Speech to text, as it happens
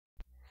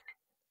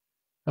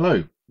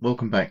Hello,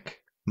 welcome back.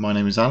 My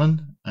name is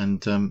Alan,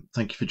 and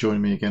thank you for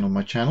joining me again on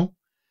my channel.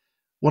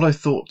 What I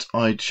thought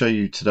I'd show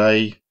you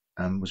today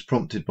was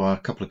prompted by a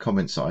couple of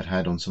comments that I'd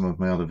had on some of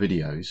my other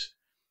videos,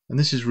 and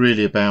this is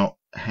really about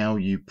how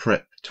you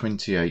prep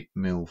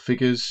 28mm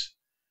figures,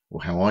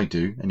 or how I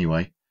do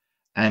anyway,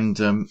 and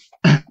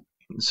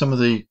some of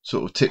the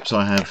sort of tips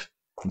I have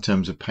in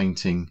terms of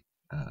painting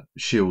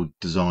shield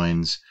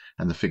designs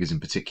and the figures in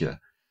particular.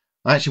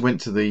 I actually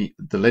went to the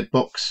lead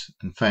box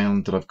and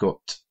found that I've got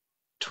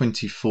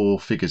 24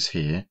 figures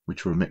here,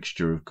 which were a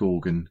mixture of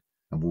Gorgon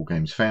and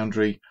Wargames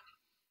Foundry,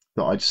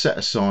 that I'd set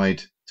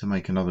aside to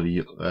make another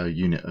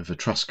unit of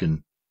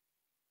Etruscan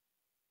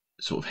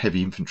sort of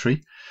heavy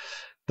infantry.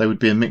 They would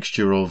be a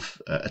mixture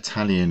of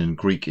Italian and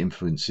Greek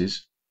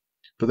influences,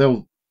 but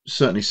they'll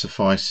certainly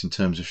suffice in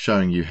terms of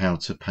showing you how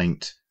to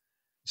paint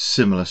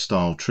similar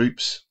style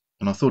troops.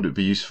 And I thought it would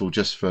be useful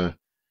just for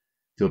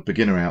the odd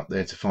beginner out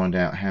there to find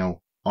out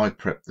how I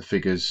prep the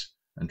figures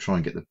and try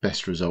and get the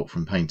best result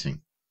from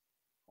painting.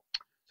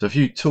 So a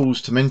few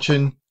tools to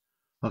mention.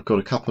 I've got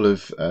a couple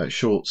of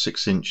short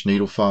 6-inch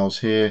needle files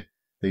here.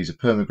 These are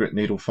Permagrip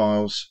needle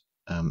files,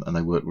 and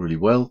they work really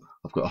well.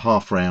 I've got a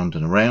half round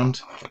and a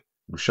round.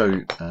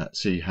 We'll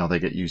see how they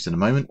get used in a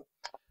moment.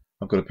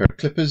 I've got a pair of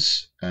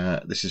clippers.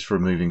 This is for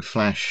removing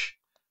flash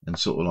and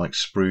sort of like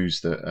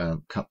sprues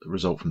that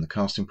result from the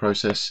casting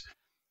process.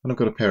 And I've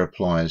got a pair of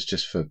pliers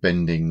just for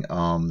bending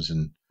arms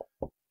and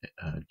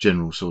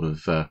general sort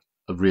of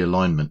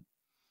realignment.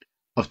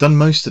 I've done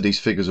most of these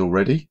figures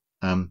already.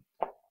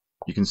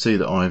 You can see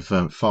that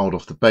I've filed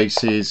off the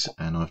bases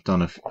and I've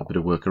done a bit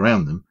of work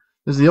around them.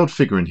 There's the odd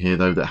figure in here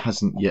though that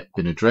hasn't yet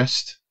been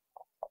addressed.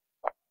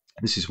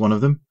 This is one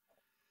of them.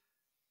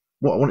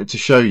 What I wanted to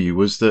show you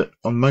was that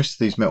on most of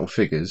these metal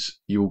figures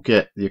you will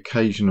get the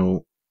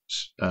occasional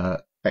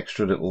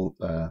extra little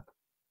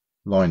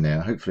line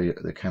there. Hopefully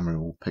the camera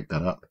will pick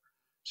that up.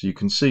 So you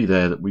can see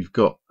there that we've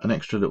got an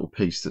extra little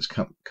piece that's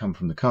come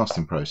from the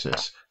casting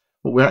process.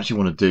 What we actually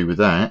want to do with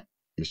that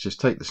is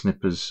just take the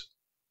snippers,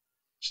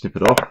 snip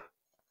it off,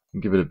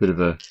 and give it a bit of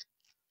a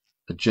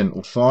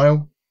gentle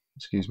file.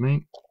 Excuse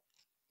me.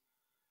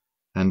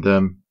 And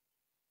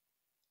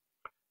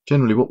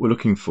generally what we're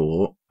looking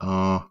for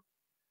are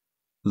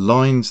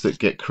lines that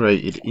get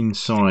created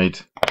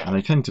inside, and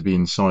they tend to be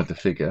inside the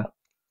figure,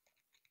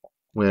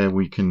 where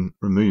we can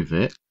remove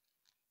it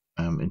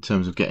in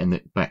terms of getting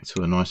it back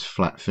to a nice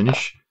flat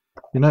finish.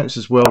 You notice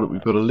as well that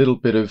we've got a little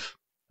bit of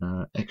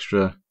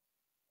extra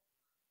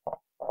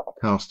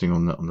casting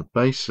on the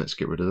base. Let's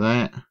get rid of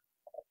that.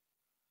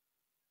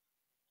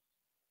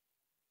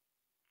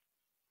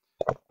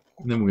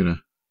 And then we're going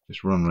to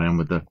just run around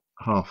with the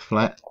half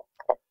flat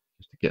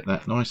just to get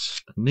that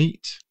nice and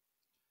neat.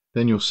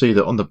 Then you'll see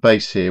that on the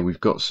base here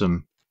we've got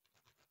some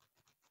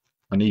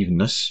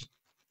unevenness.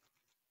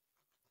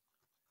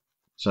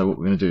 So what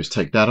we're going to do is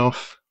take that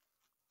off.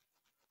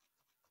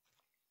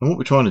 And what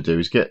we're trying to do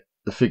is get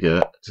the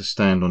figure to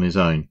stand on his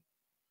own.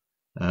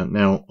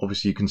 Now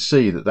obviously you can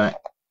see that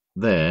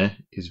there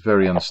is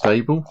very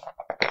unstable.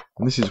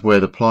 And this is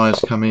where the pliers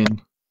come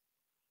in.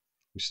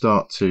 We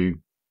start to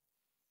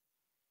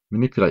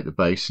manipulate the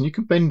base, and you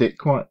can bend it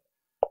quite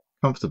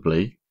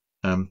comfortably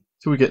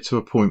till we get to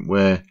a point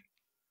where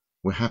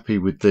we're happy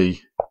with the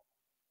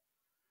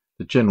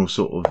general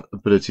sort of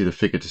ability of the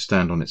figure to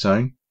stand on its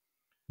own. And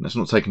that's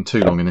not taken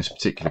too long in this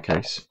particular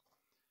case.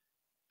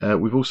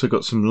 We've also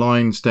got some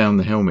lines down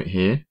the helmet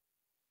here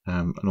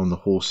and on the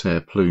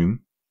horsehair plume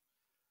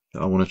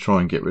that I want to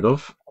try and get rid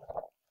of.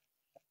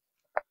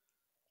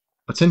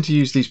 I tend to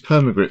use these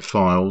Permagrip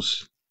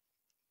files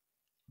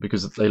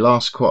because they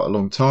last quite a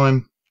long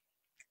time,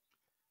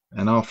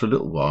 and after a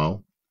little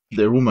while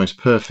they're almost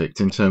perfect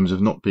in terms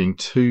of not being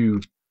too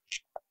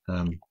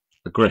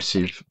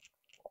aggressive,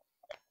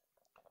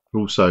 but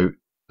also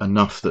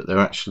enough that they're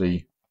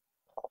actually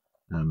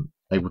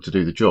able to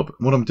do the job.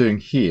 And what I'm doing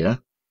here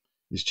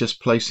is just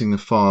placing the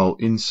file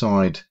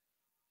inside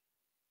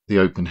the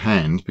open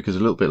hand, because a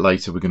little bit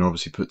later we're going to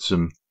obviously put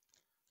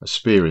a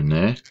spear in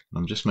there.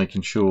 I'm just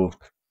making sure,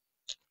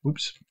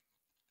 oops,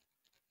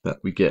 that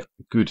we get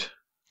good.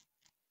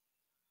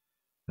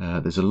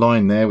 There's a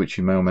line there which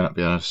you may or may not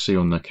be able to see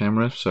on the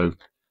camera, so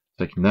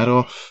taking that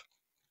off.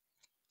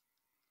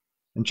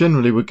 And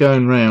generally we're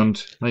going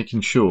around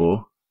making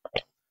sure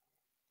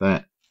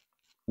that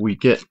we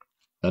get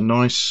a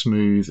nice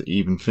smooth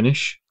even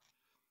finish.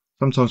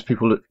 Sometimes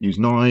people use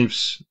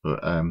knives,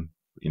 but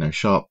a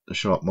sharp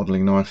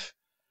modelling knife.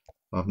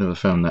 I've never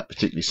found that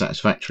particularly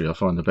satisfactory. I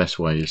find the best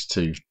way is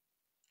to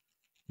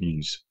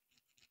use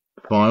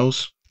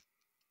files.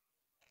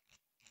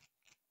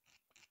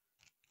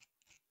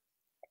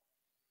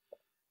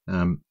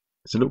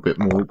 It's a little bit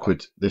more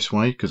awkward this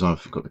way because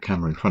I've got the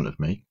camera in front of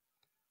me.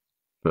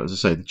 But as I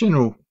say, the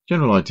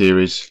general idea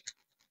is,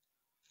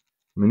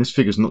 I mean, this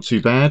figure's not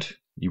too bad.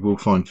 You will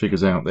find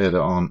figures out there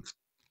that aren't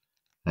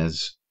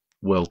as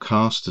well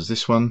cast as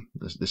this one.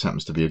 This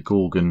happens to be a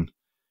Gorgon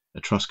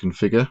Etruscan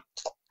figure.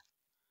 I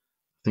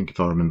think if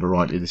I remember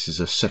rightly, this is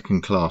a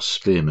second class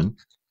spearman.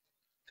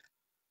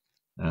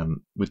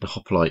 with the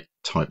hoplite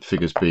type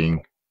figures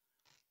being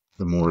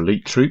the more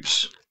elite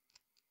troops.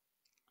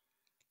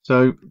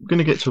 So we're going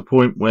to get to a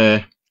point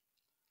where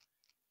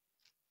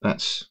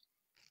that's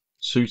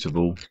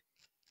suitable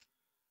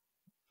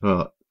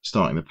for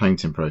starting the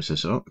painting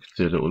process. Oh, you can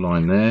see a little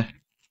line there.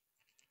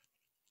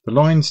 The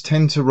lines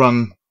tend to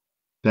run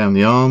down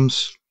the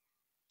arms,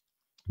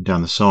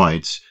 down the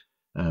sides,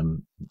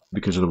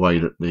 because of the way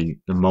that the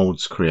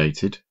mould's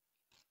created.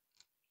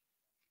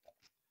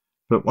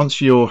 But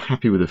once you're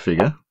happy with the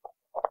figure,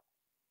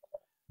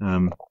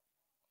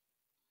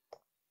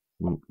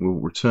 we'll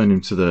return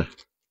him to the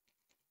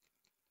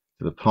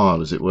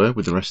pile, as it were,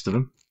 with the rest of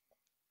them.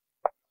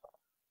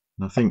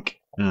 And I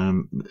think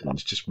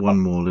there's just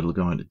one more little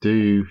guy to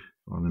do.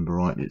 If I remember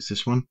rightly, it's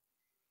this one.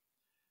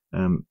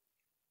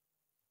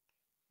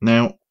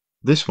 Now,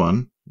 this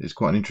one is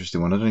quite an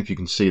interesting one. I don't know if you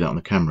can see that on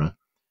the camera.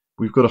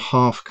 We've got a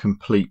half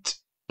complete,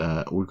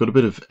 we've got a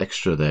bit of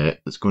extra there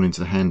that's gone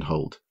into the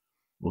handhold,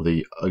 or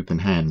the open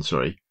hand,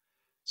 sorry.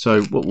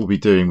 So what we'll be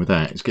doing with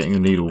that is getting a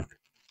needle,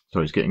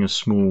 sorry, it's getting a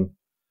small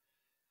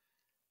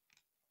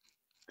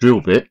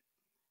drill bit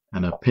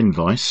and a pin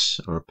vise,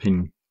 or a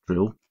pin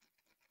drill,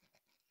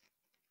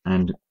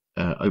 and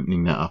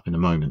opening that up in a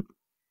moment.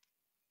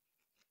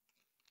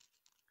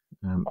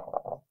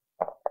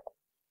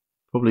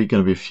 Probably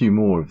going to be a few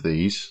more of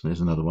these.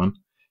 There's another one.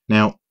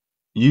 Now,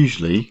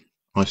 usually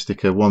I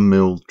stick a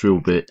 1mm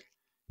drill bit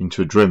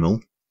into a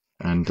Dremel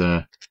and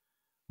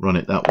run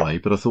it that way,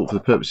 but I thought for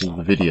the purposes of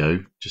the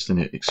video, just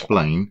to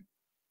explain,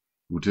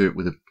 we'll do it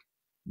with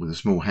a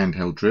small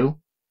handheld drill.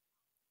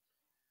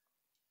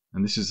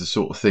 And this is the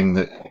sort of thing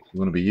that you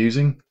want to be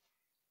using.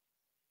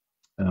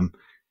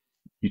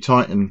 You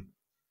tighten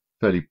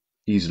fairly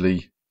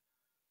easily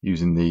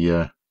using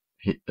the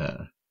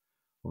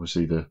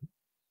obviously the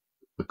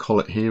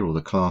collet here, or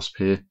the clasp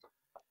here.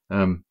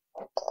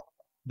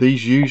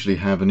 These usually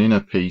have an inner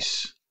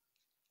piece,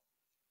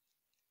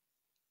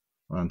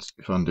 and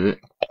if I undo it,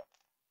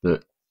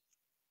 that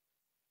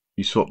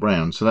you swap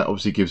round, so that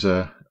obviously gives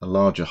a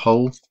larger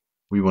hole.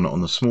 We want it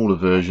on the smaller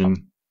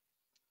version.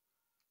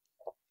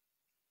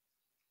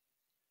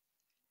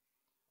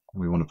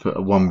 We want to put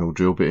a 1mm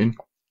drill bit in.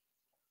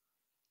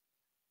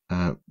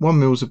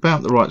 1mm is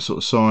about the right sort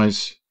of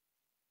size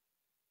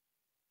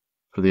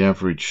for the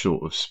average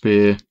sort of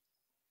spear,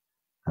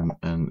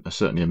 and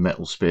certainly a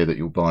metal spear that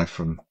you'll buy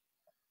from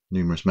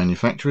numerous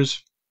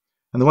manufacturers.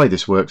 And the way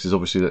this works is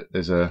obviously that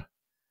there's it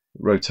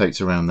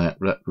rotates around that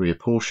rear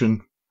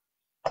portion.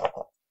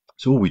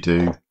 So all we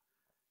do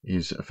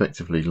is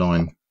effectively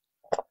line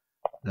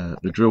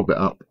the drill bit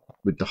up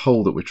with the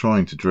hole that we're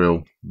trying to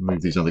drill.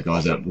 Move these other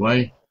guys out of the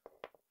way,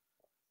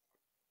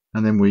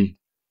 and then we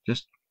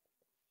just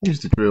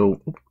use the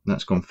drill.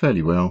 That's gone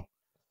fairly well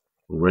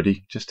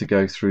already. Just to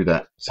go through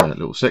that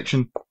little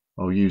section,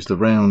 I'll use the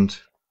round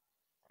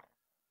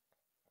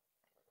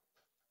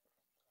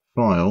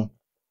file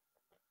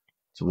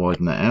to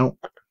widen that out,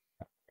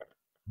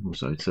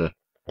 also to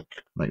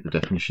make the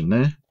definition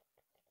there.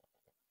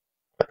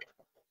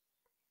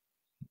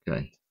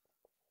 Okay,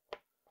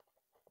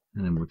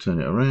 and then we'll turn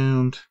it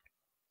around.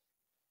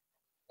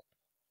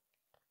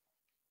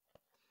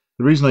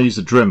 The reason I use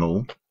the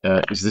Dremel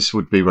is this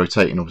would be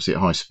rotating obviously at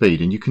high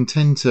speed, and you can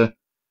tend to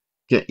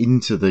get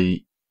into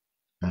the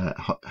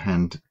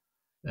hand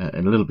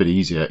in a little bit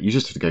easier. You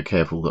just have to go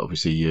careful that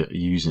obviously you're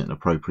using it in an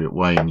appropriate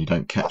way and you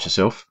don't catch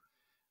yourself.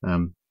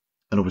 And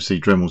obviously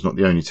Dremel's not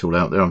the only tool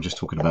out there. I'm just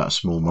talking about a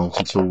small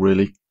multi-tool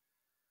really.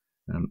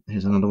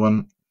 Here's another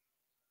one.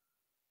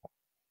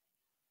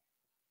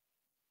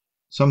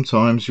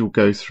 Sometimes you'll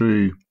go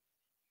through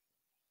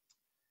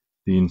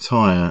the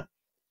entire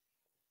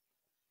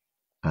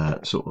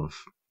sort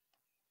of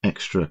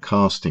extra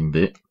casting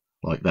bit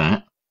like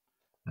that,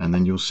 and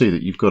then you'll see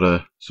that you've got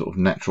a sort of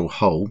natural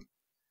hole,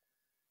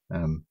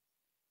 and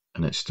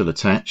it's still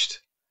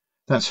attached.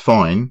 That's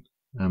fine.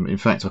 In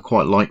fact, I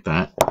quite like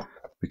that,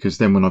 because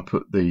then when I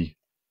put the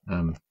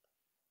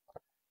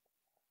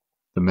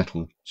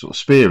metal sort of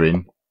spear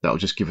in, that'll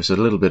just give us a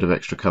little bit of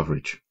extra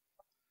coverage.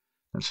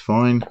 That's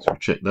fine. So we'll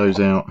check those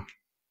out.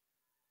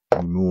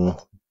 Any more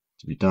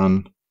to be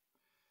done?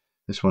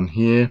 This one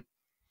here.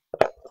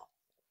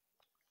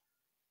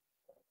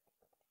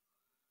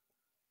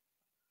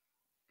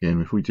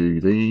 Again, if we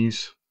do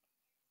these,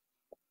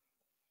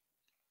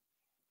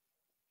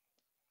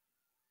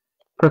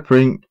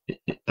 prepping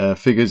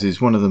figures is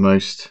one of the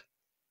most,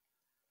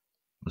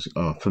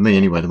 for me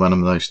anyway, one of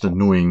the most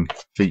annoying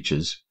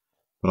features.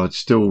 But I'd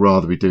still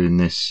rather be doing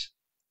this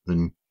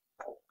than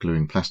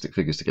gluing plastic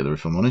figures together,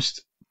 if I'm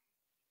honest.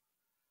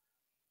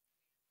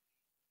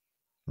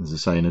 As I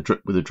say,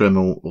 with a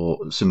Dremel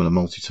or a similar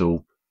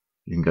multi-tool,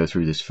 you can go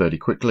through this fairly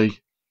quickly,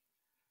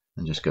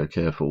 and just go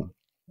careful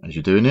as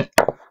you're doing it.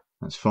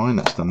 That's fine,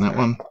 that's done that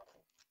one.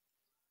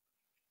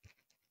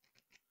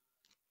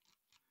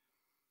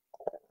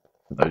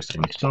 Put those to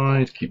one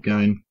side, keep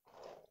going.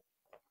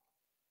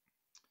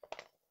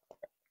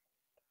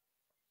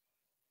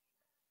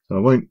 So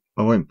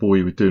I won't bore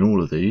you with doing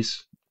all of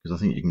these, because I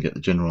think you can get the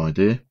general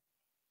idea.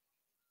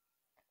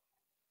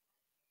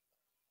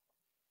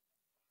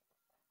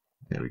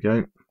 There we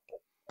go.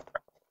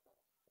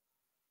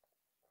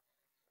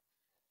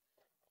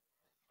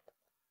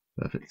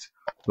 Perfect.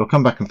 I'll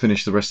come back and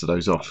finish the rest of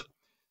those off.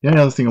 The only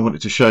other thing I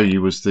wanted to show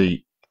you was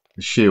the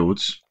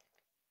shields.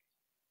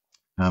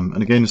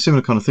 And again, a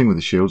similar kind of thing with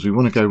the shields. We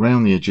want to go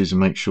around the edges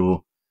and make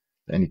sure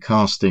that any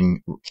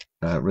casting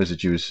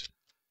residue is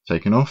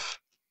taken off.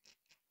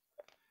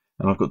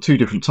 And I've got two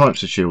different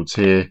types of shields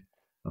here.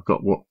 I've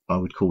got what I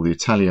would call the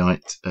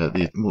Italianite,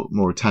 the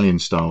more Italian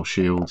style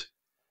shield,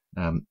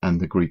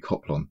 and the Greek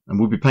Hoplon. And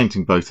we'll be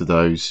painting both of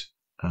those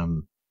a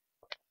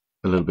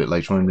little bit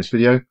later on in this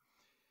video.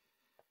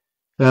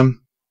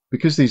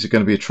 Because these are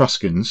going to be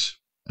Etruscans,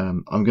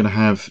 I'm going to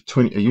have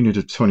a unit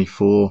of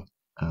 24,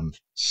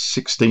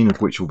 16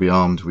 of which will be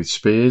armed with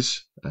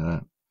spears,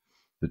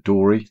 the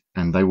Dori,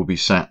 and they will be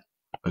sat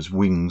as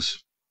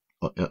wings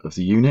of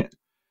the unit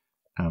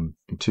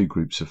in two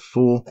groups of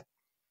 4.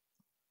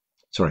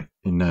 Sorry,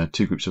 in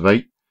 2 groups of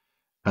 8,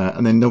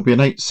 and then there'll be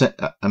an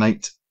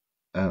 8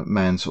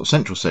 man sort of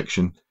central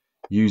section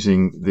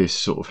using this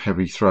sort of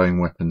heavy throwing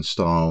weapon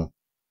style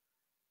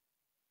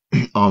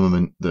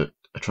armament that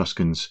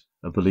Etruscans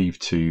are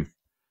believed to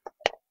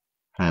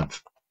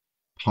have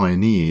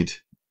pioneered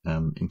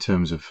in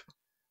terms of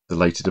the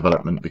later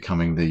development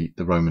becoming the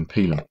Roman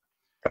pilum.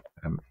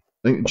 I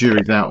think the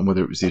jury's out on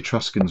whether it was the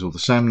Etruscans or the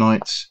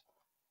Samnites,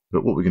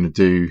 but what we're going to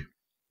do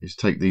is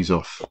take these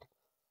off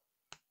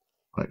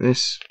like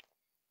this.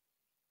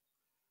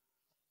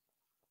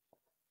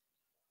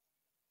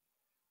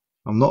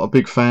 I'm not a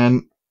big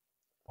fan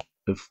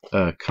of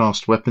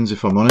cast weapons,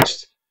 if I'm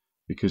honest,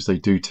 because they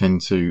do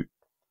tend to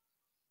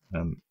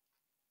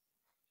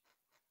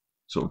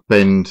sort of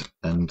bend,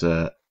 and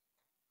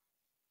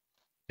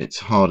it's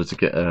harder to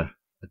get a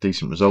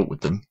decent result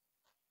with them.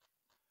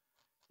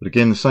 But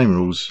again, the same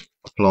rules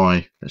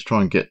apply. Let's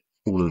try and get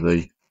all of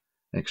the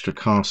extra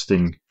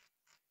casting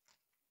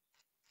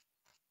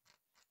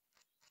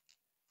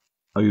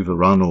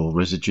overrun or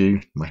residue,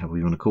 whatever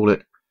you want to call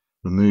it,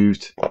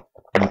 removed.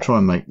 And I'll try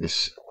and make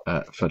this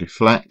fairly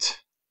flat.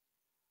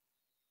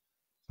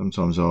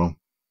 Sometimes I'll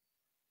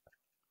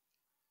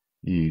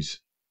use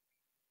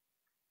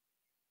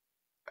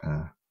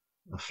a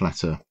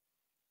flatter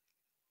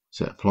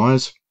set of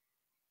pliers,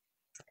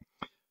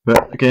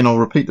 but again I'll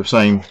repeat the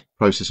same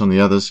process on the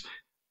others.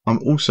 I'm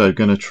also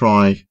going to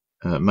try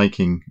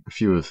making a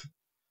few of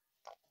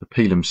the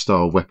pilum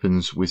style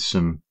weapons with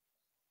some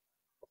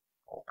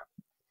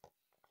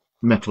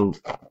metal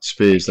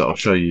spears that I'll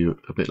show you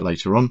a bit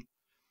later on.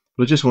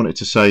 But I just wanted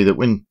to say that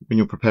when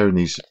you're preparing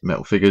these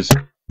metal figures,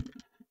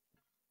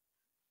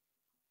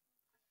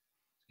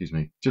 we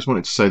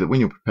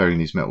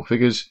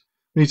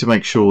need to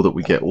make sure that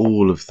we get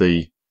all of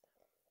the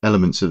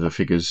elements of the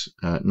figures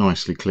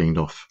nicely cleaned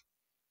off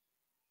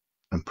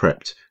and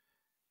prepped.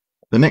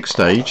 The next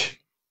stage,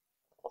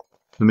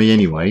 for me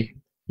anyway,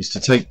 is to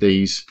take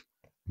these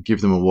and give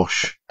them a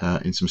wash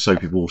in some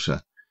soapy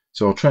water.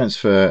 So I'll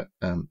transfer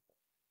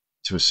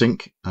to a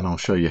sink and I'll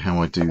show you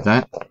how I do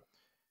that.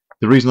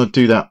 The reason I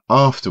do that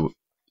after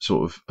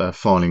sort of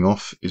filing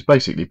off is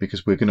basically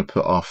because we're going to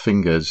put our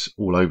fingers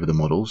all over the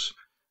models.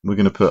 We're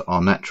going to put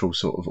our natural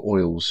sort of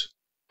oils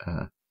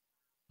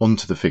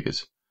onto the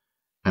figures,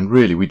 and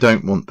really we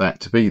don't want that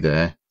to be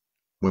there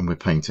when we're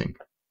painting.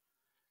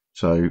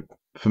 So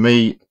for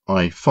me,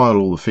 I file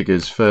all the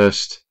figures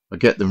first. I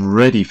get them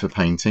ready for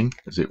painting,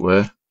 as it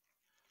were,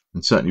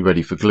 and certainly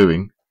ready for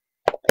gluing.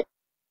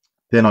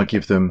 Then I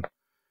give them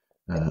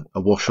a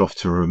wash off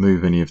to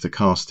remove any of the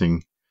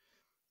casting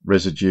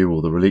residue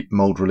or the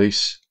mold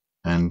release,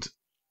 and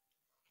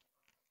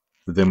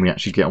then we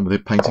actually get on with the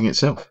painting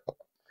itself.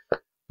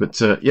 But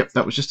yep,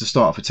 that was just a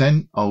start for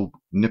 10. I'll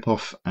nip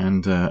off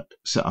and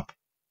set up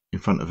in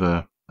front of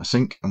a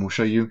sink, and we'll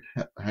show you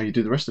how you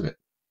do the rest of it.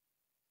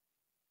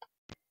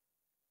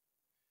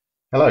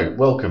 Hello,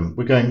 welcome.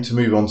 We're going to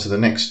move on to the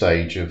next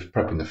stage of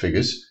prepping the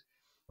figures.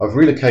 I've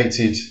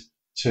relocated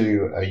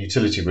to a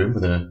utility room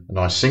with a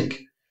nice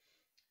sink.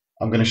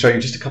 I'm going to show you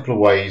just a couple of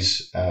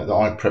ways that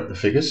I prep the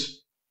figures.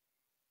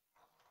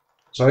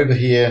 So over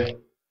here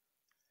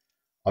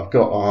I've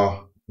got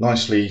our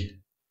nicely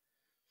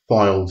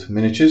filed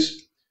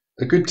miniatures.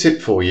 A good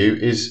tip for you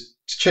is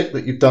to check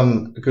that you've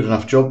done a good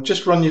enough job.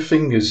 Just run your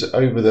fingers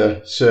over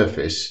the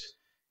surface.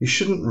 You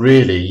shouldn't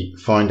really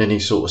find any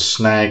sort of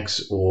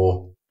snags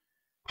or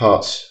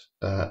parts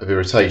of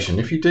irritation.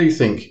 If you do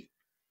think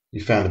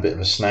you found a bit of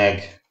a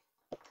snag,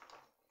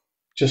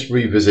 just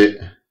revisit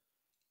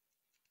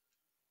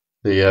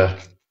the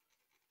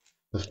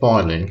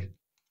filing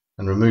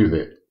and remove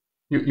it.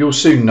 You'll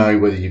soon know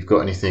whether you've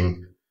got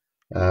anything,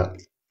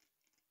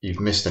 you've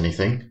missed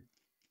anything.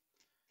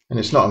 And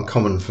it's not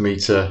uncommon for me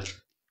to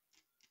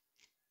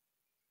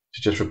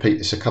just repeat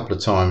this a couple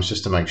of times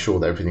just to make sure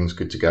that everything's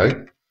good to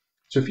go.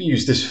 So if you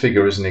use this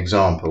figure as an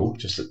example,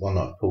 just the one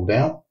that I've pulled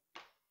out,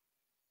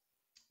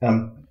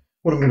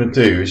 what I'm going to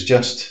do is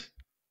just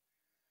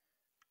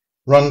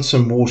run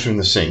some water in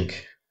the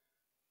sink.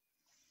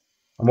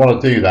 And while I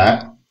do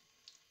that,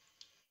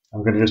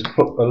 I'm going to just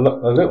put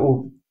a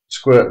little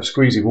squirt of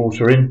squeezy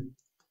water in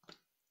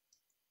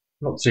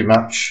not too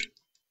much,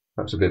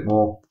 perhaps a bit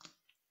more.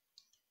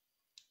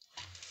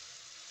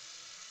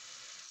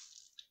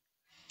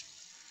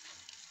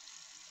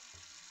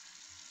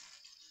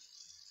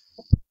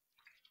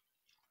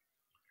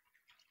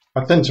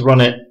 I tend to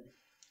run it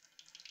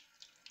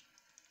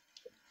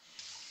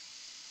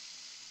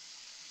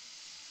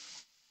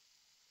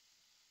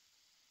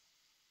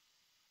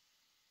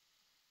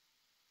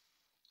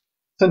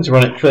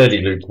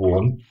fairly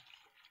lukewarm,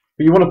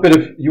 but you want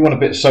a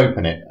bit of soap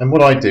in it. And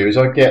what I do is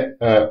I get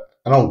an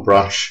old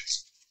brush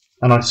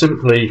and I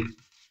simply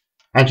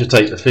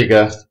agitate the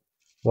figure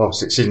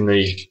whilst it's in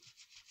the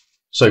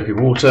soapy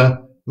water.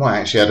 Might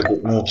actually add a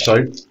bit more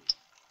soap.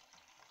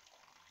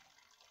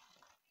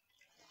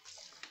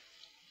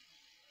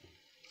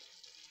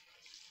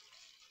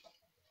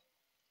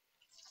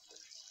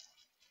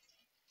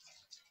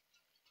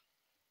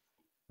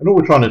 And all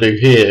we're trying to do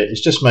here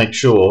is just make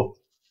sure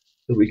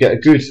that we get a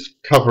good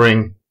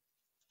covering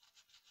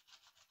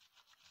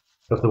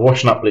of the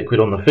washing up liquid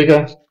on the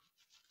figure.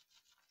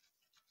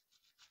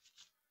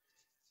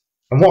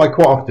 And what I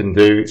quite often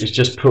do is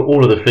just put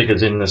all of the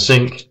figures in the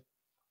sink,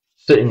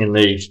 sitting in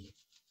the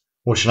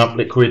washing up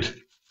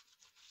liquid,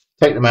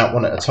 take them out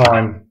one at a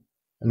time,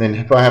 and then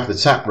if I have the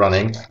tap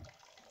running,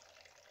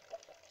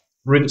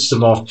 rinse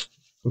them off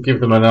and give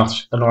them a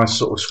nice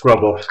sort of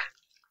scrub off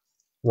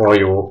while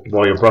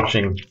you're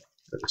brushing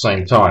at the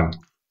same time.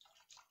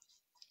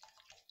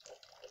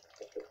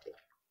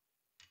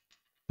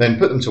 Then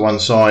put them to one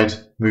side,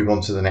 move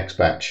on to the next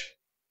batch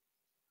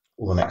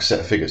or the next set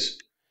of figures.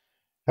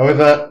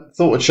 However,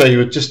 thought I'd show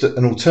you just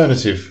an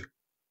alternative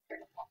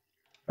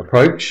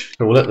approach.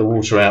 So we'll let the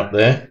water out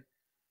there.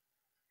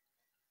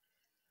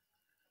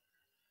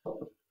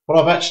 What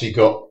I've actually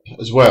got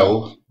as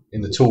well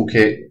in the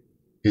toolkit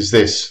is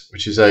this,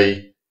 which is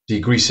a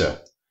degreaser.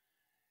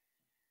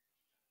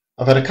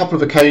 I've had a couple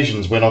of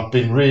occasions when I've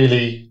been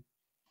really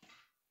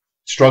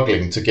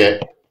struggling to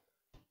get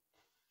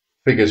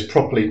figures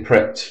properly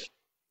prepped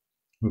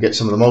and get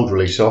some of the mould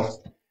release off.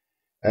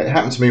 It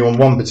happened to me on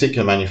one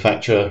particular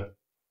manufacturer,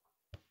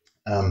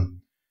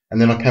 and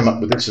then I came up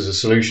with this as a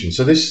solution.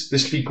 So this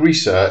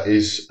degreaser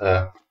is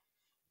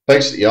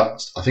basically,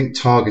 I think,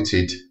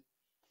 targeted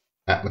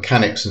at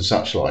mechanics and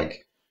such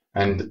like,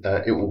 and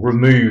it will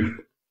remove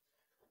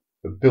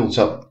the built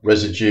up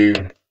residue,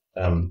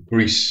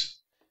 grease,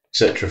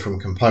 etc. from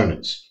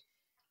components.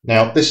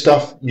 Now this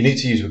stuff you need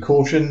to use with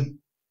caution.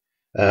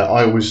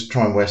 I always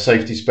try and wear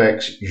safety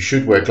specs. You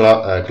should wear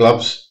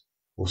gloves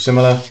or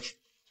similar to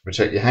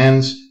protect your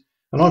hands.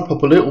 And I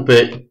pop a little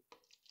bit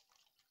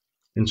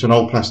into an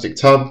old plastic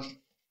tub.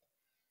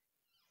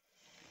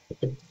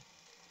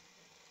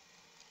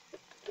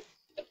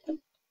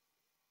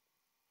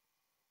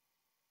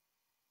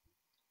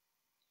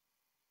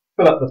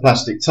 Fill up the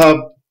plastic tub.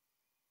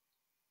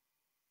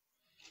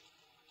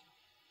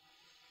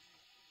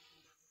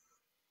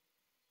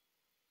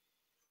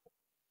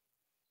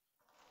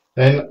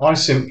 Then I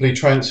simply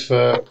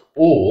transfer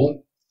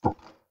all of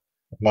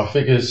my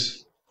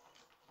figures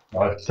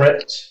I've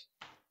prepped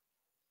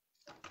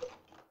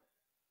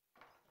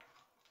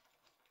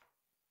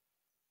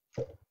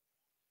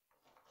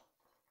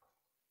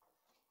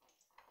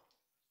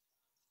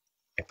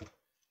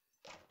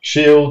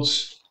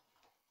shields,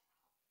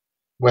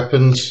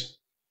 weapons,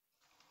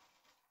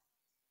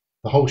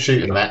 the whole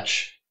shooting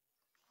match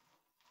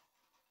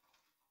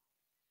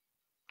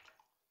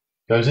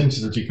goes into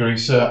the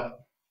degreaser.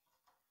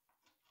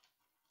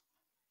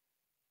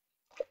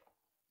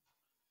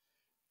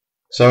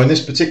 So in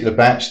this particular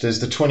batch, there's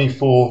the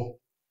 24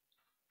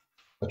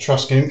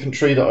 Etruscan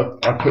infantry that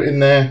I put in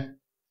there.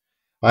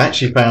 I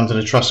actually found an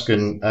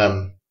Etruscan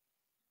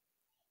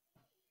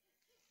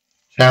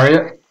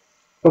chariot.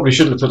 Probably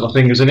shouldn't have put my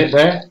fingers in it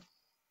there.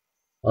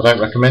 I don't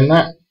recommend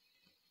that.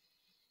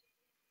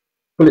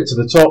 Pull it to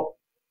the top.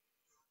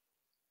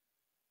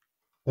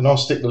 Then I'll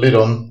stick the lid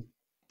on,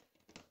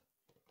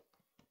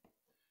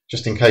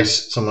 just in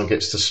case someone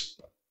gets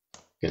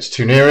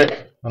too near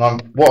it.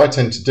 And what I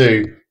tend to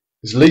do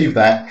is leave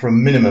that for a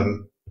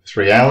minimum of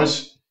 3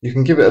 hours. You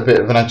can give it a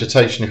bit of an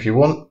agitation if you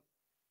want.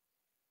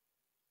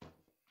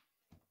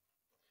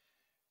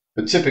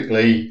 But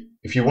typically,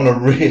 if you want a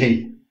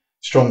really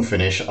strong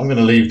finish, I'm going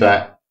to leave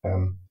that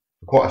for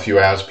quite a few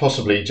hours,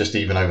 possibly just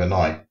even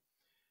overnight.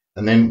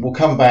 And then we'll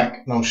come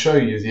back and I'll show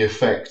you the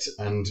effect.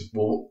 And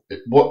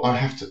what I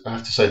have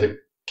to say, the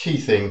key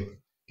thing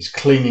is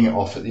cleaning it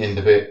off at the end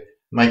of it,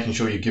 making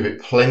sure you give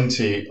it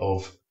plenty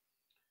of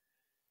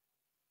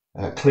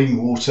clean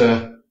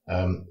water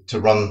to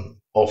run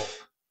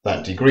off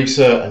that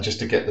degreaser and just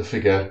to get the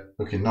figure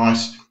looking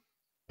nice.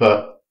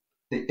 But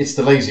it's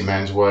the lazy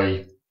man's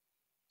way,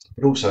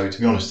 but also, to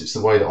be honest, it's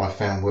the way that I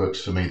found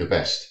works for me the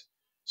best.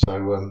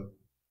 So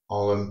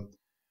I'll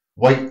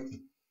wait,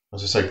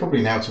 as I say,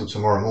 probably now till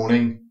tomorrow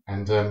morning,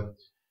 and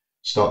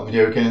start the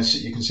video again and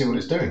you can see what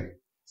it's doing.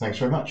 Thanks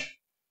very much.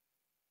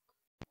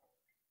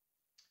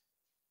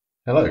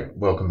 Hello,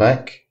 welcome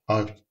back.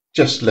 I've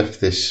just left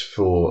this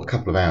for a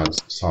couple of hours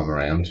this time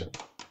around,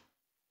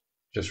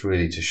 just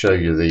really to show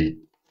you the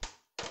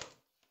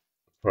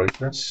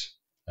process.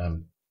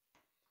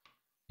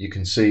 You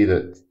can see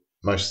that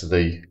most of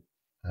the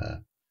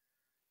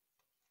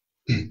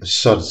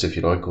suds, if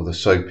you like, or the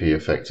soapy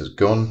effect has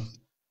gone.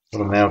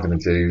 What I'm now going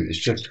to do is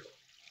just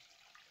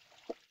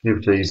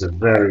give these a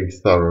very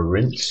thorough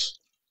rinse,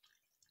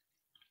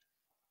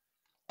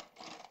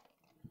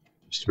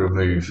 just to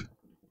remove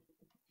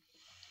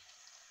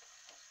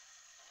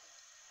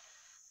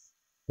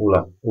all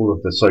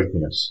of the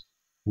soapiness.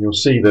 And you'll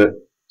see that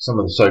some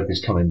of the soap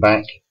is coming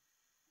back,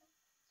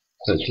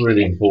 so it's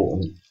really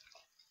important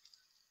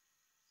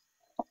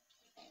to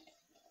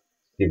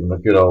give them a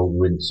good old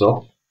rinse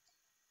off.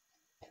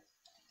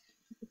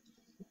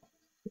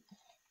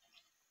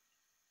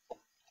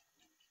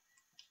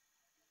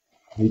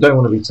 You don't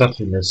want to be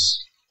touching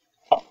this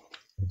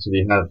until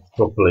you have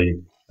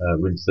properly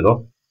rinsed it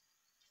off,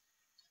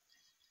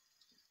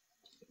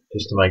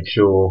 just to make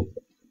sure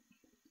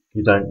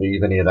you don't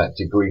leave any of that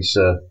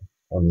degreaser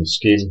on your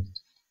skin.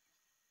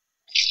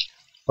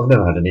 I've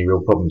never had any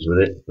real problems with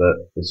it,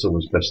 but it's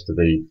always best to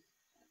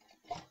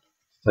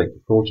take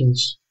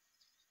precautions.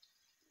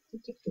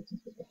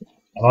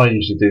 And I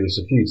usually do this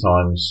a few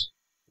times,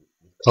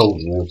 cold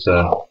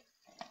water,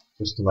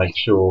 just to make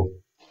sure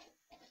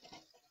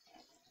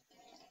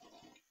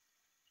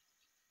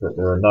that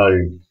there are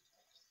no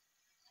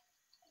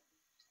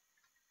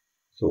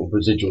sort of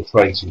residual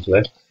traces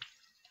left.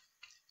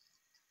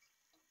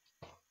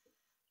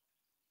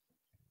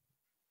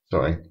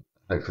 Sorry,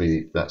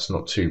 hopefully that's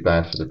not too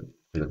bad for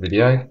the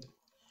video.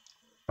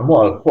 And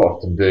what I quite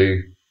often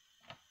do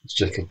is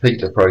just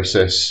repeat the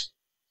process,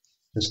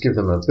 just give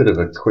them a bit of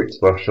a quick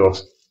brush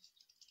off,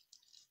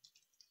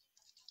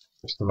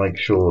 just to make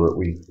sure that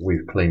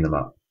we've cleaned them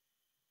up.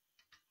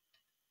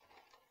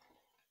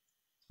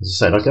 As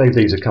I said, I gave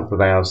these a couple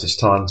of hours this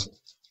time.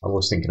 I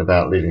was thinking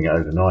about leaving it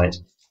overnight,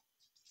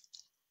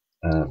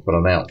 but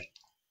I'm out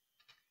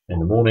in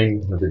the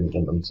morning. I didn't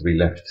want them to be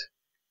left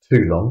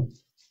too long.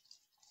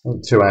 I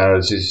think 2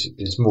 hours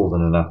is more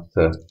than enough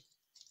to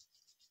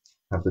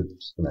have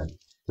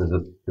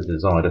the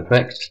desired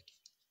effect.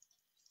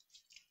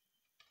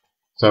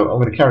 So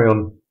I'm going to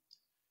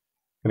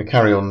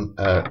carry on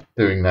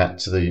doing that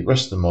to the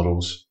rest of the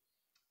models,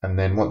 and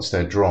then once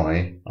they're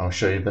dry, I'll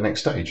show you the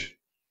next stage.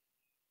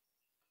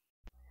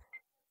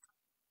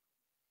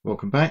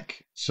 Welcome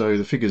back. So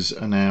the figures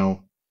are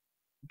now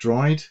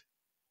dried.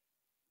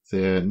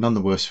 They're none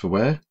the worse for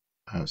wear,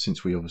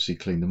 since we obviously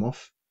cleaned them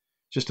off.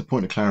 Just a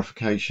point of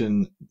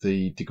clarification,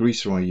 the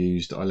degreaser I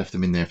used, I left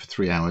them in there for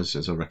 3 hours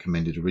as I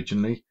recommended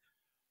originally,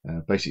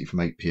 basically from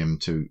 8 PM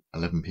to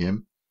 11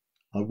 PM.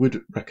 I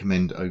would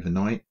recommend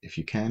overnight if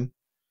you can,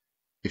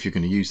 if you're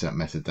going to use that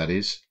method, that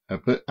is.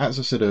 But as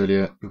I said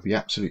earlier, you'll be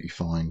absolutely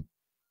fine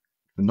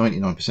for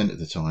 99% of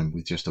the time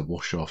with just a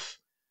wash off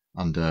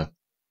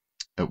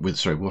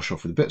wash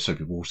off with a bit of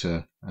soapy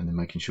water, and then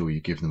making sure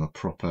you give them a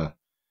proper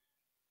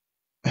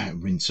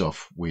rinse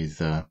off with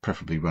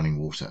preferably running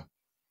water.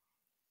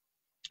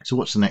 So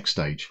what's the next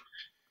stage?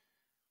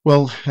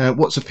 Well,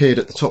 what's appeared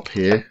at the top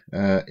here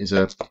is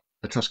a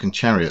Etruscan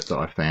chariot that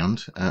I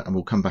found, and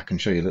we'll come back and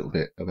show you a little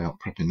bit about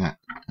prepping that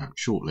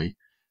shortly.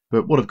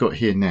 But what I've got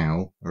here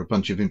now are a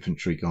bunch of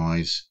infantry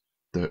guys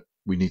that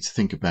we need to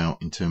think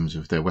about in terms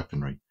of their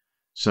weaponry.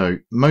 So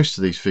most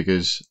of these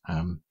figures,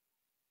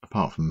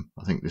 apart from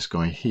I think this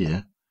guy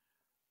here,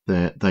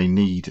 they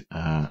need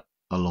a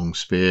long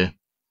spear.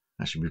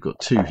 Actually, we've got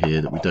 2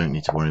 here that we don't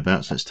need to worry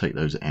about, so let's take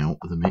those out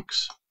of the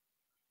mix.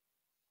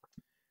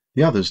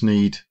 The others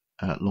need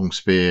long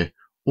spear,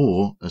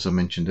 or as I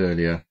mentioned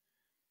earlier,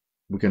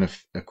 we're going to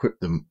equip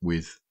them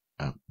with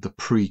the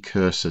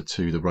precursor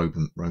to the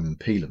Roman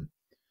pilum.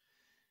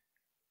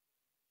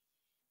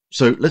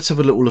 So let's have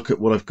a little look at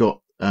what I've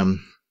got in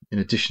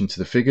addition to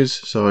the figures.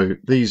 So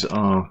these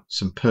are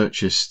some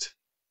purchased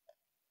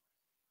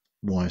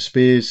wire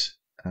spears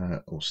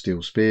or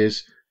steel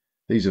spears.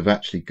 These have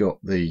actually got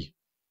the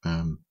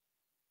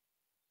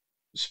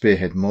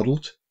spearhead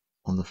modelled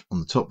on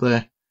the top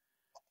there,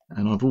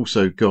 and I've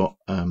also got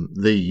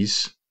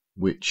these,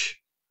 which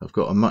have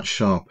got a much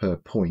sharper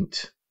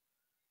point,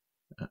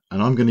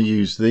 and I'm going to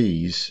use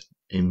these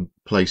in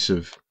place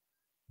of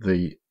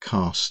the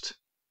cast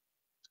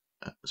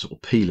sort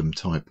of pilum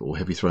type or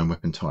heavy thrown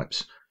weapon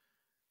types.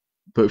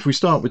 But if we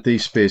start with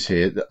these spears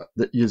here,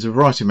 there's a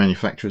variety of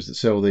manufacturers that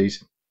sell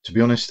these. To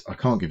be honest, I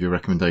can't give you a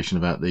recommendation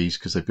about these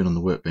because they've been on the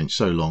workbench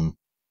so long,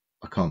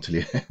 I can't tell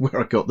you where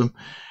I got them.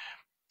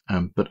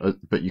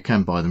 But you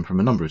can buy them from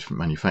a number of different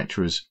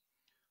manufacturers.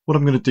 What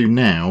I'm going to do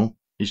now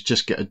is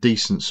just get a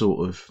decent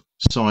sort of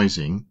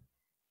sizing,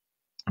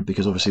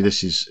 because obviously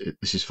this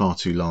is far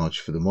too large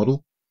for the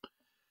model.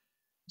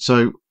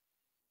 So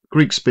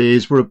Greek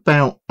spears were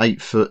about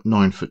 8 foot,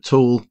 9 foot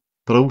tall,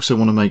 but I also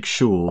want to make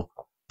sure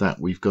that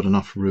we've got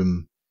enough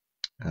room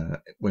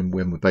when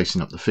we're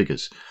basing up the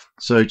figures.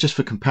 So just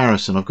for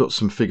comparison, I've got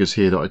some figures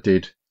here that I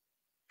did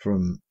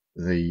from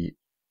the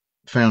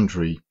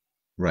Foundry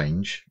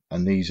range,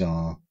 and these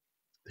are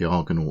the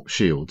Argonaut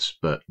shields,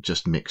 but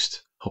just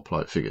mixed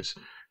hoplite figures.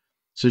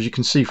 So as you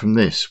can see from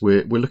this,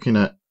 we're looking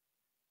at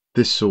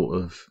this sort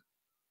of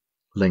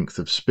length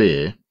of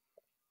spear,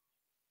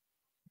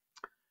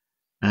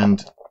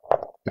 and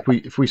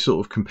if we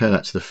sort of compare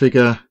that to the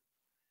figure,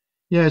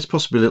 yeah, it's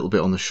possibly a little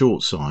bit on the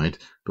short side,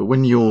 but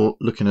when you're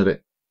looking at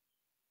it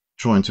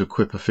trying to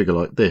equip a figure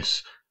like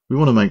this, we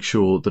want to make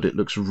sure that it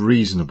looks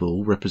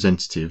reasonable,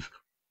 representative,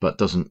 but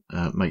doesn't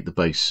make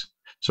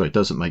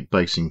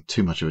basing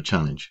too much of a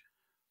challenge.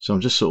 So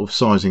I'm just sort of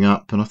sizing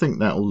up, and I think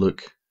that will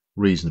look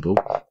reasonable.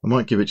 I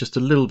might give it just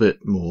a little bit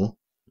more.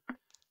 I'm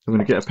going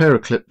to get a pair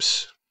of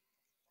clips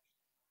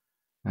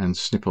and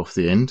snip off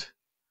the end.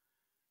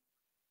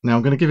 Now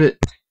I'm going to give it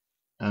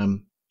a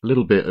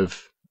little bit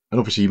of, and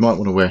obviously you might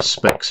want to wear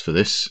specs for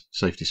this,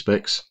 safety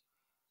specs,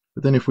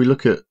 but then if we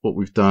look at what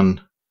we've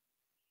done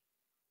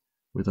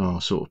with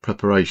our sort of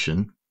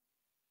preparation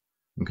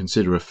and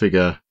consider a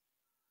figure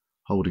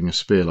holding a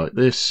spear like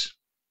this,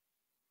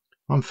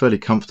 I'm fairly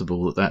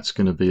comfortable that that's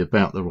going to be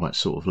about the right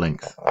sort of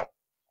length.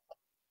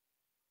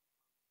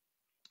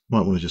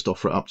 Might want to just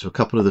offer it up to a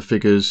couple of the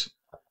figures.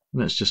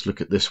 Let's just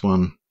look at this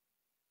one.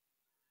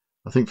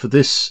 I think for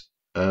this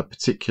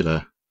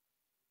particular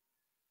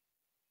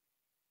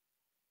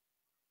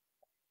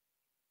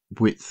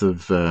width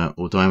of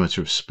or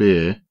diameter of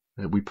spear,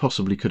 we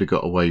possibly could have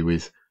got away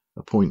with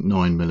a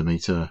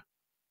 0.9mm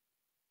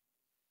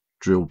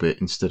drill bit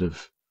instead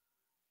of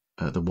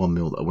the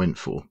 1mm that I went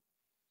for.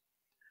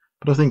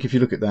 But I think if you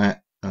look at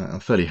that,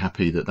 I'm fairly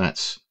happy that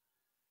that's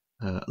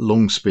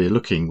long spear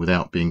looking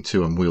without being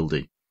too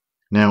unwieldy.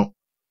 Now,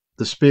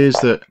 the spears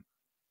that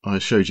I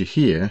showed you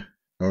here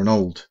are an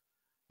old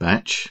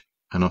batch,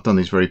 and I've done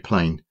these very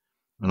plain,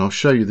 and I'll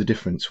show you the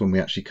difference when we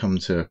actually come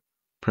to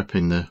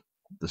prepping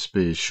the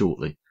spears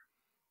shortly.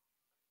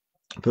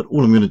 But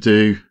all I'm going to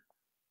do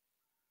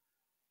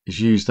is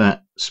use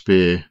that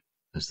spear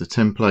as the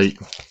template,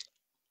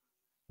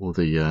 or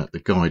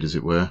the guide as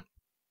it were,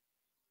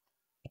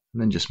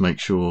 and then just make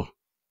sure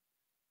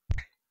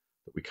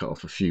that we cut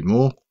off a few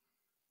more,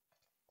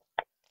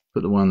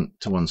 put the one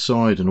to one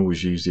side, and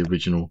always use the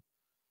original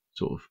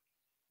sort of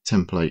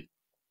template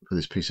for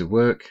this piece of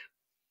work.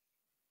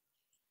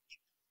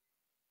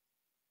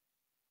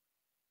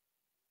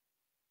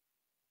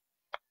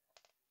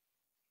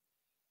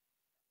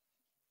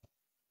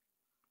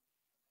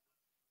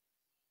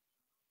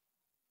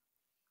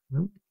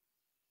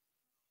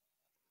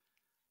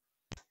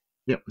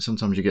 Yep,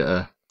 sometimes you get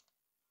a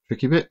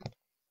tricky bit.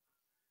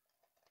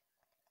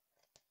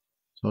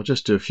 So I'll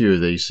just do a few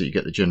of these so you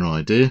get the general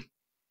idea.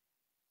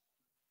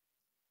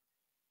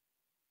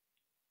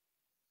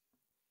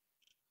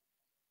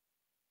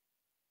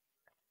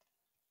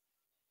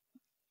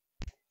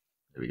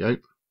 There we go.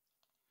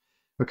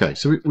 Okay,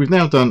 so we've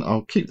now done,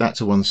 I'll keep that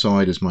to one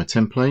side as my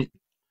template,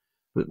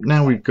 but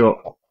now we've got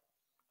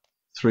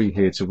 3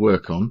 here to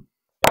work on.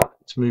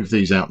 Let's move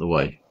these out the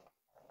way.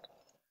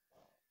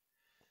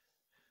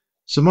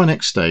 So my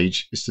next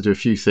stage is to do a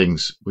few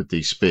things with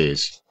these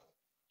spears.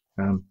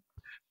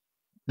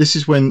 This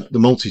is when the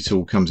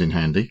multi-tool comes in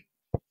handy.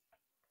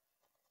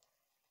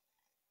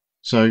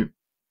 So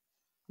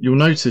you'll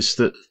notice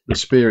that the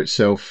spear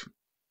itself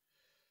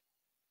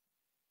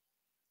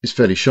is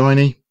fairly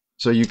shiny,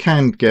 so you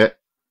can get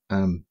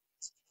a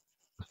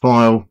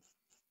file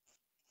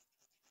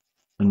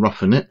and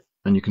roughen it,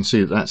 and you can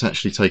see that that's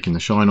actually taking the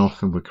shine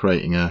off, and we're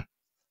creating a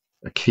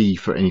key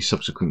for any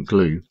subsequent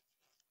glue.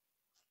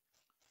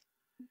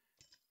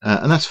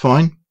 And that's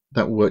fine,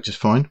 that will work just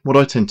fine. What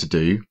I tend to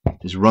do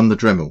is run the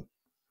Dremel,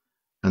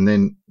 and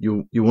then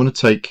you want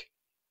to take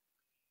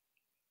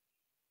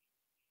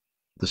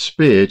the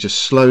spear just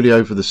slowly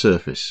over the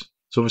surface.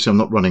 So obviously I'm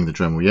not running the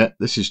Dremel yet,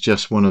 this is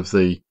just one of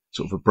the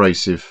sort of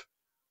abrasive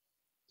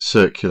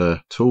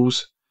circular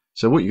tools.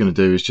 So what you're going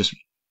to do is just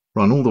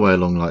run all the way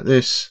along like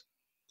this,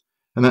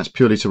 and that's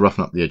purely to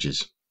roughen up the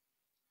edges.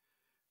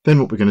 Then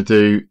what we're going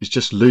to do is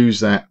just lose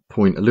that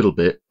point a little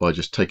bit by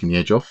just taking the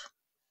edge off.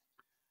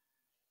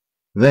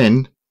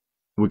 Then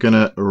we're going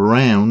to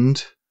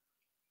round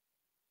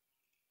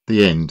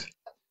the end.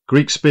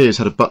 Greek spears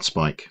had a butt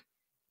spike,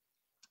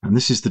 and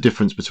this is the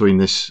difference between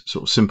this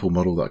sort of simple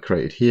model that I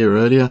created here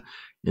earlier,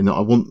 in that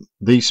I want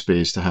these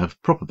spears to have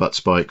proper butt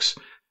spikes,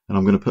 and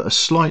I'm going to put a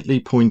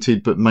slightly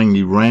pointed but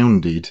mainly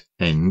rounded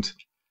end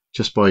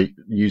just by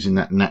using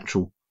that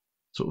natural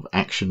sort of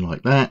action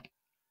like that,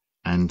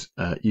 and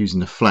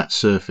using the flat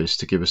surface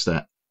to give us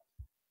that,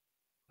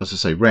 as I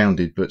say,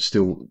 rounded but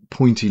still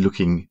pointy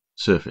looking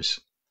surface.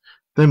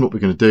 Then what we're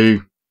going to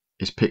do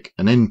is pick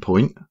an end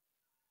point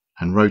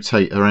and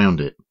rotate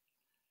around it.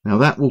 Now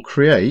that will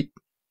create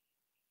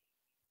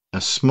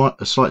a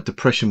slight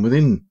depression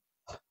within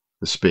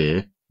the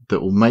spear that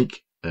will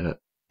make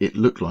it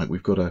look like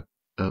we've got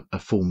a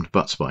formed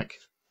butt spike.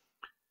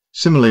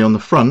 Similarly on the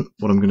front,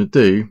 what I'm going to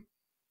do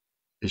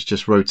is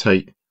just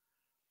rotate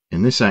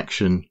in this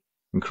action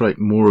and create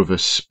more of a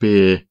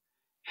spear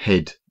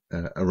head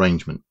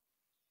arrangement.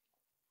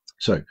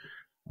 So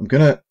I'm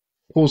going to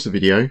pause the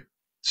video,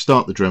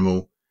 start the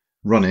Dremel,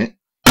 run it,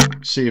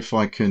 see if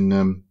I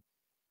can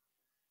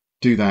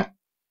do that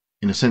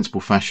in a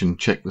sensible fashion,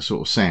 check the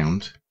sort of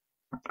sound,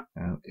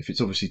 If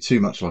it's obviously too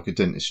much like a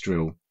dentist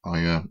drill,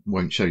 I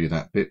won't show you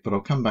that bit, but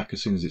I'll come back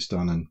as soon as it's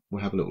done and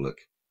we'll have a little look.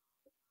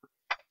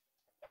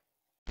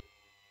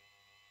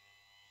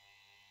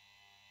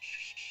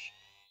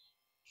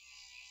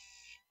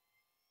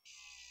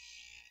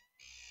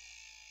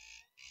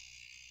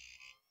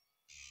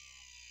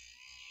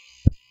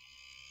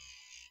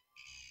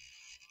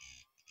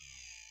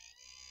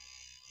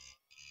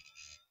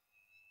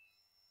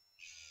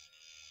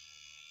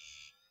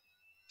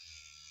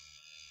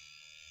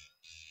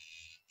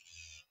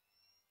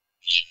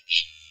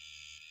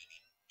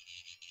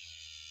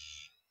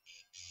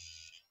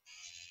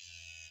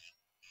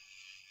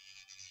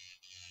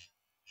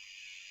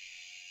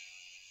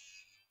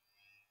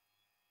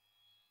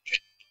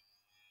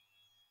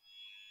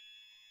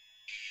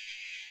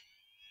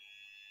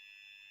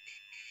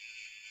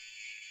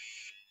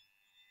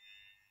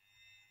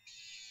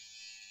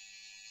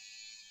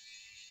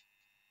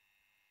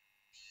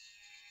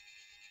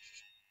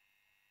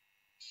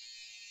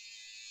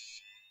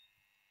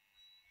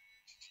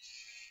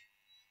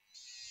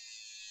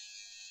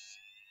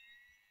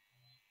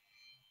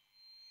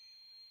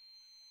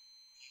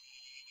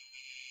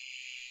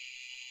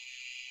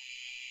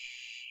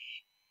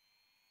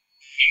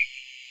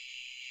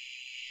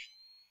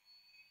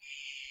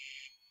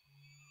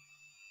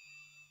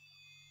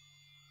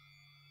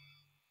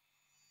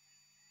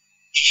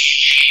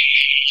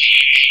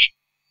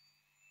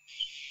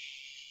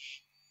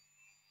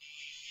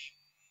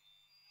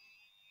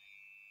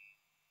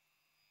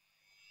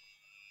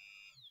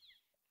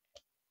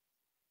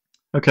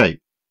 Okay,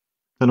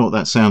 don't know what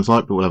that sounds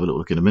like, but we'll have a little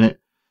look in a minute.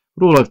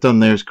 But all I've done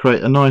there is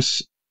create a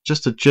nice,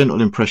 just a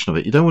gentle impression of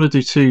it. You don't want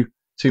to do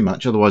too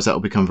much, otherwise that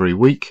will become very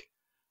weak.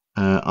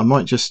 I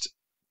might just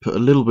put a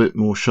little bit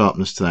more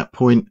sharpness to that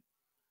point,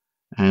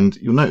 and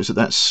you'll notice that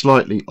that's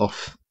slightly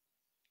off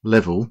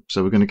level,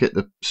 so we're going to get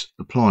the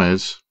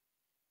pliers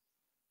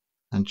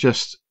and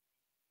just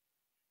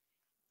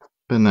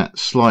bend that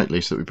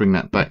slightly so that we bring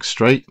that back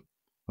straight.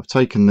 I've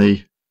taken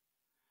the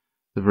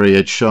very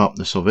edge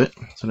sharpness of it,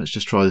 so let's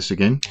just try this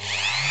again.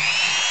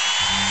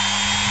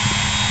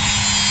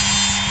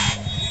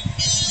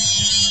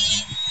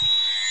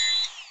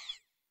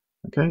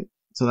 Okay,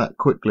 so that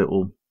quick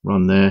little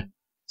run there,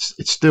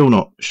 it's still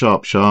not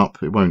sharp,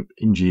 it won't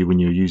injure you when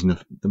you're using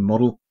the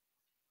model,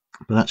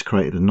 but that's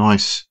created a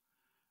nice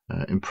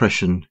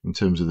impression in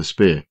terms of the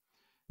spear.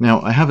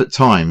 Now I have at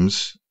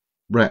times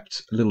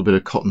wrapped a little bit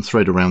of cotton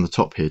thread around the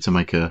top here to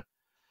make a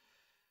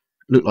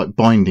look like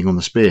binding on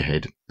the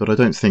spearhead, but I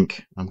don't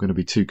think I'm going to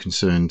be too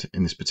concerned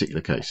in this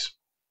particular case.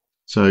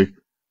 So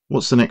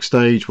what's the next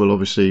stage? Well,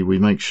 obviously we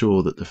make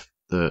sure that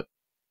the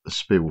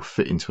spear will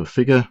fit into a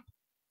figure,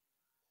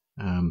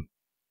 and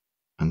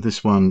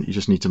this one you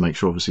just need to make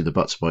sure obviously the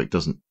butt spike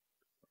doesn't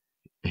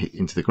hit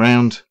into the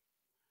ground.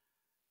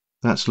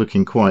 That's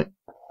looking quite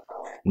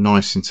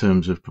nice in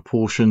terms of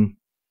proportion.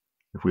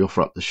 If we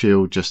offer up the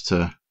shield just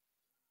to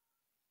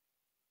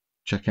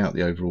check out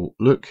the overall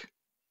look,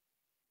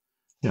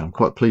 yeah, I'm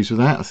quite pleased with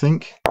that. I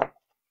think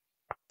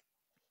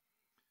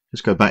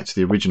let's go back to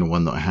the original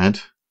one that I had.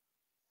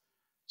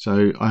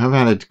 So I have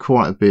added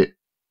quite a bit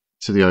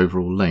to the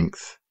overall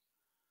length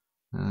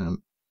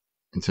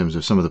in terms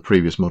of some of the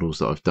previous models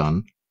that I've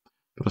done,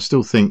 but I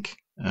still think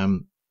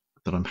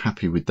that I'm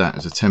happy with that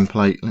as a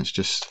template. Let's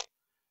just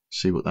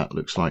see what that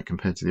looks like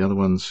compared to the other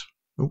ones.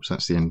 Oops,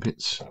 that's the end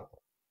bits.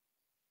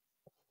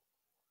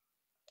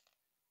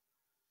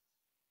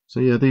 So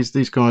yeah,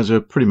 these guys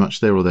are pretty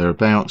much there or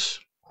thereabouts.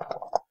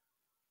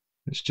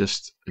 Let's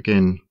just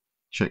again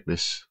check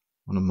this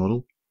on a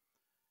model,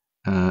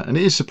 and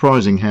it is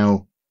surprising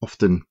how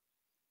often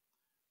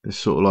this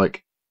sort of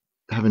like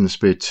having the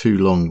spear too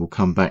long will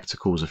come back to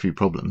cause a few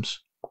problems.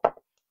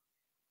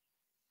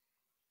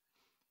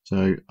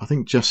 So I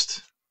think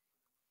just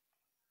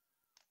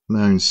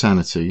my own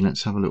sanity,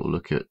 let's have a little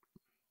look at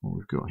what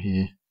we've got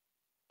here.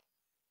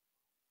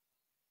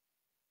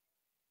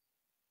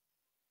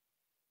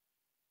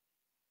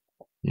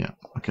 Yeah,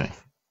 okay.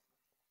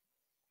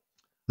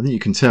 I think you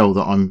can tell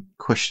that I'm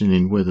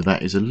questioning whether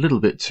that is a little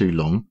bit too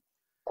long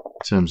in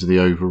terms of the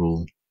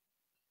overall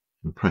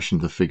impression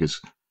the figure's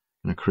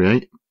going to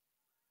create.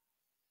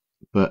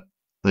 But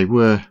they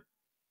were,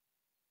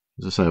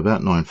 as I say,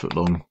 about 9 foot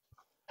long.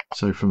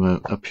 So from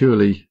a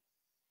purely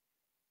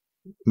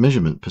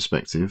measurement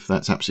perspective,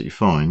 that's absolutely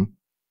fine,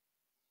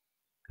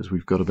 because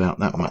we've got about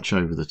that much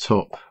over the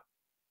top.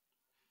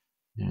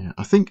 Yeah,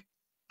 I think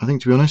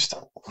to be honest,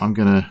 I'm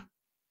going to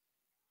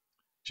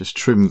just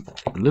trim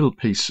a little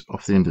piece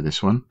off the end of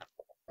this one.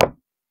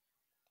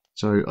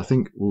 So I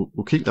think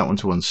we'll keep that one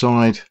to one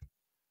side.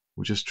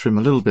 We'll just trim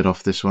a little bit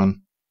off this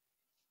one.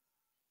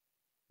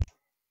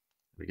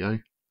 There we go.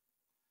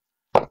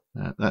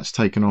 That's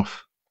taken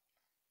off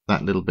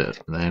that little bit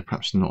there,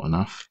 perhaps not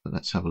enough, but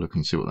let's have a look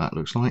and see what that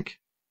looks like.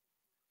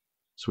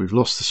 So we've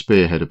lost the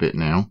spearhead a bit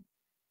now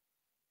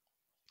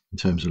in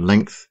terms of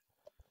length.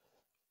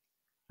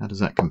 How does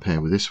that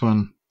compare with this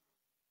one?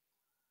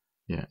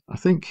 Yeah, I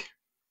think,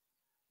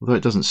 although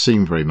it doesn't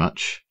seem very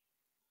much,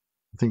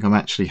 I think I'm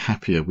actually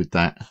happier with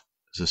that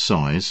as a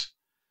size.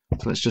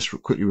 So let's just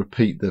quickly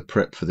repeat the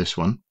prep for this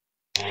one.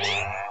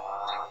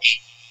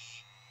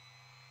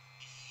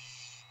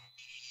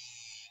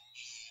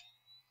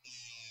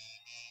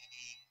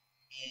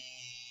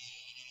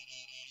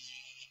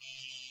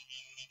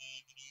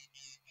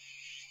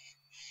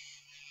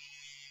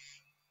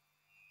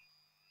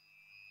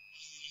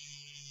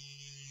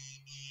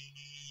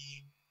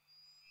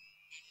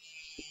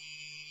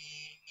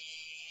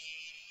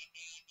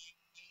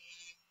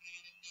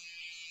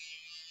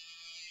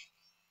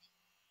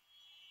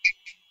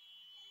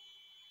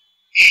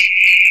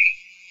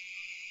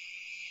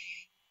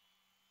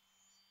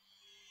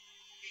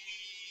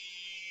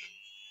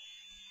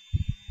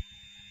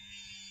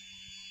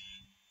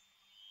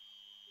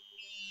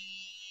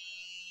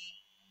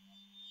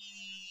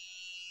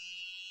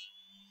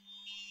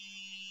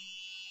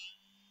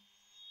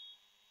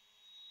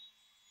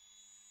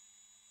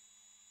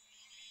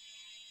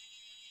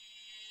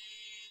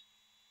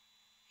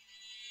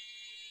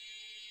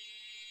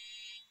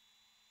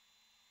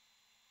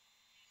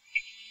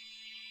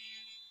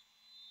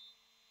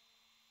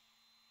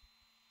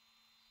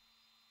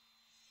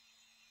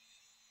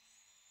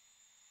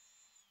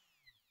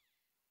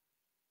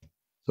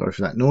 Sorry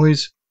for that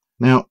noise.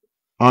 Now,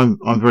 I'm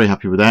very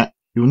happy with that.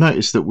 You'll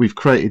notice that we've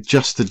created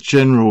just a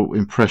general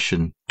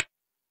impression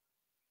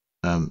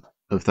of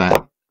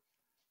that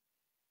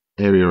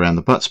area around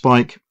the butt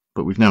spike,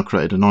 but we've now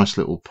created a nice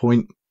little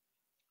point.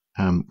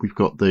 We've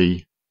got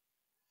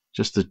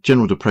just the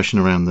general depression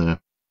around the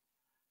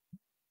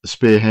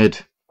spearhead,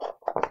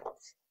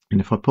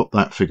 and if I pop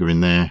that figure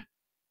in there,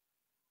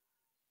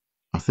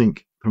 I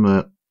think from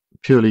a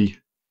purely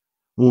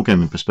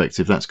wargaming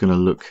perspective, that's going to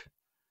look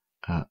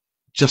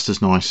just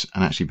as nice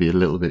and actually be a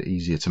little bit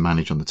easier to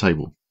manage on the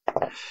table.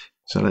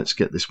 So let's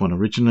get this one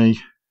originally,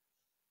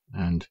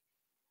 and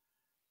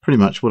pretty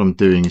much what I'm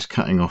doing is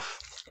cutting off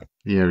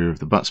the area of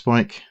the butt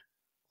spike.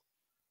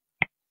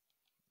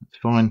 That's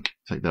fine,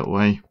 take that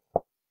away.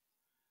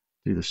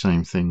 Do the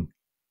same thing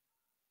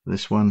for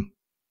this one.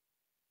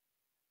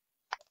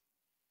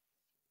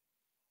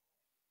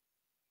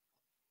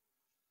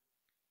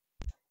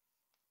 A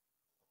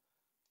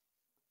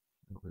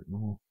little bit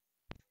more.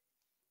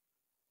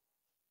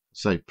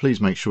 So please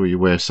make sure you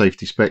wear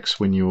safety specs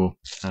when you're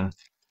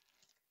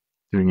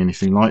doing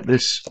anything like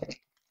this.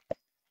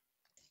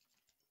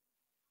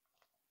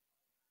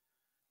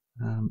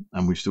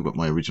 And we've still got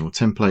my original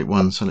template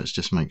one, so let's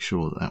just make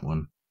sure that that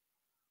one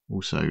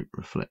also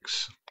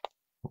reflects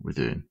what we're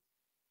doing.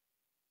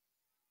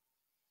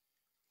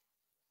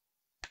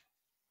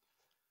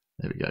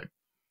 There we go.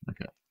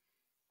 Okay.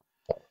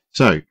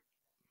 So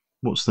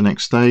what's the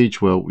next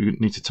stage? Well, we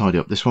need to tidy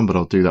up this one, but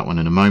I'll do that one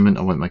in a moment.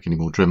 I won't make any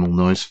more Dremel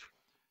noise.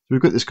 So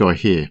we've got this guy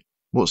here.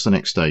 What's the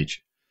next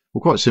stage?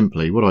 Well, quite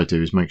simply, what I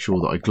do is make sure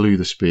that I glue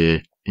the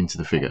spear into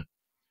the figure.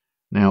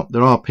 Now,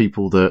 there are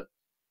people that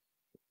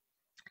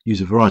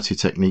use a variety of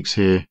techniques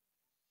here.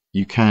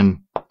 You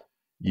can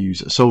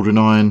use a soldering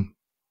iron,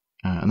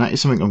 and that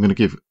is something I'm going to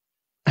give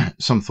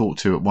some thought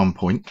to at one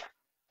point.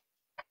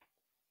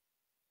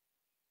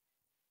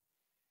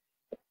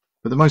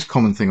 But the most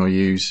common thing I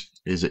use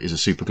is a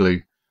super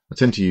glue. I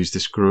tend to use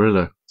this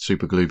Gorilla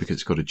super glue because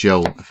it's got a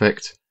gel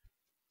effect.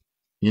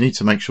 You need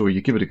to make sure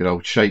you give it a good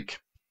old shake.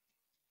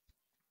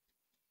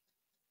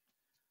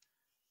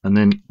 And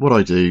then what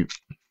I do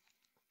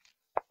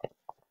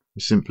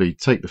is simply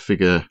take the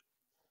figure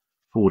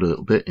forward a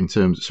little bit in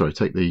terms, just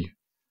get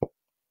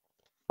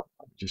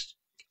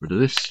rid of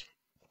this,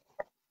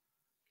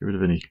 get rid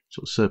of any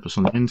sort of surplus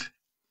on the end.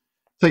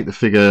 Take the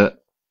figure,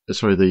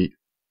 the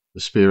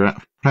spear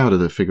out, powder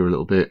the figure a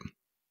little bit,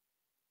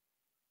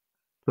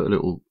 put a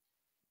little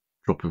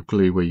drop of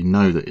glue where you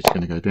know that it's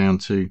going to go down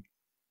to,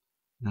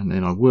 and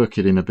then I work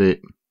it in a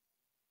bit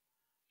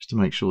just to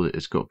make sure that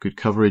it's got good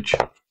coverage.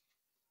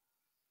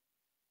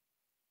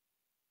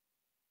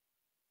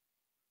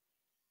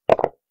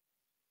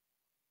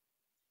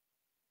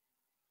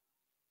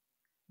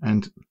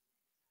 And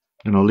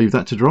then I'll leave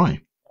that to dry.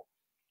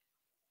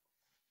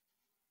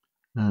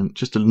 And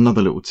just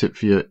another little tip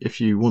for you,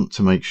 if you want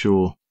to make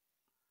sure,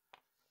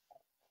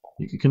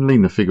 you can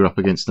lean the figure up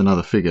against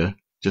another figure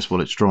just while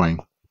it's drying.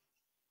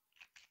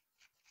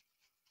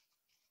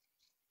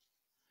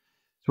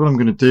 So what I'm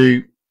going to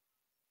do,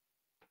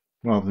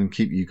 rather than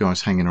keep you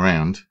guys hanging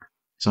around,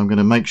 is I'm going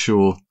to make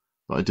sure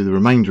that I do the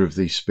remainder of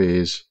these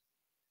spears,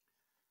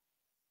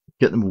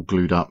 get them all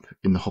glued up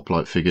in the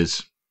hoplite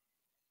figures,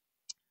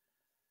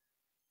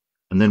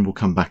 and then we'll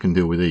come back and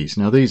deal with these.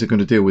 Now these are going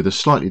to deal with a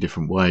slightly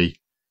different way.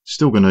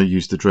 Still going to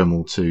use the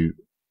Dremel to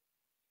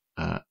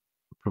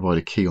provide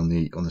a key on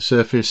the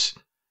surface.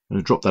 I'm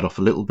going to drop that off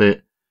a little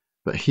bit,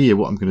 but here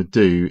what I'm going to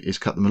do is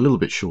cut them a little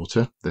bit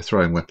shorter. They're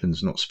throwing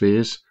weapons, not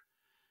spears.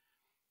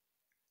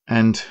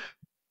 And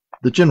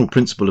the general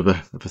principle of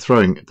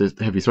the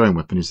heavy throwing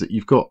weapon is that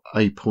you've got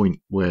a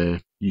point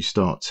where you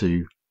start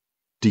to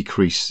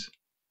decrease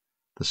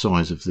the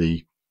size of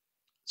the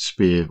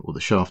spear or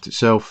the shaft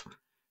itself.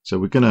 So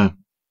we're going to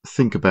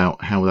think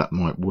about how that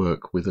might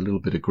work with a little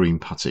bit of green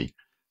putty.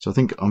 So I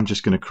think I'm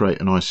just going to create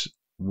a nice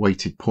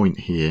weighted point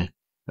here,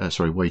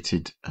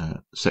 weighted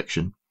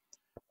section,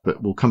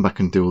 but we'll come back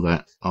and do all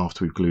that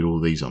after we've glued all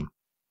these on.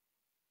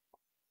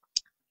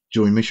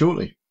 Join me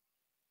shortly.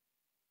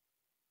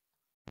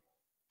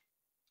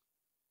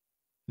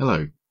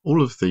 Hello,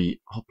 all of the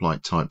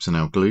hoplite types are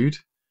now glued.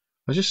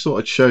 I just thought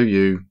I'd show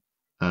you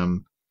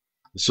the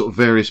sort of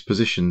various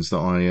positions that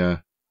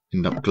I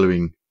end up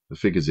gluing the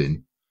figures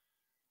in.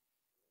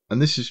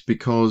 And this is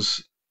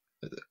because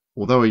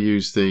although I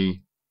use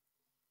the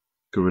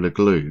Gorilla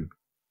Glue,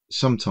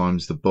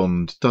 sometimes the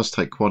bond does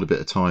take quite a bit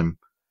of time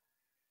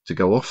to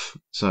go off,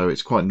 so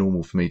it's quite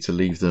normal for me to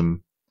leave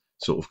them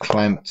sort of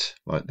clamped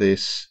like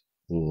this,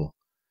 or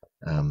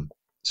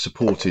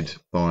supported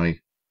by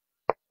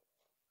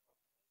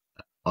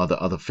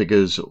other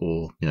figures,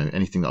 or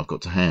anything that I've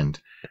got to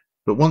hand.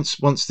 But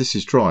once this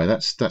is dry,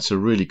 that's a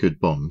really good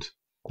bond.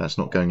 That's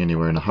not going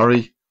anywhere in a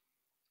hurry.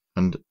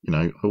 And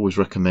I always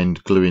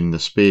recommend gluing the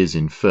spears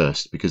in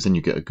first, because then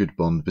you get a good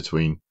bond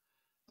between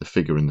the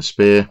figure and the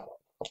spear.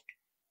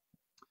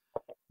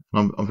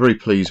 I'm very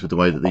pleased with the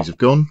way that these have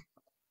gone.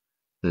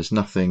 There's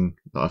nothing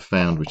that I've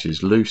found which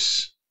is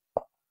loose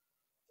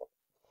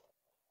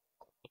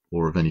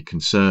or of any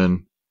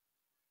concern.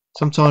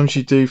 Sometimes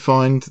you do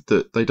find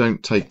that they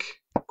don't take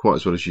quite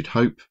as well as you'd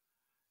hope.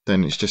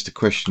 Then it's just a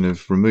question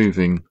of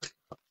removing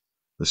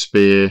the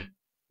spear,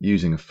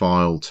 using a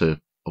file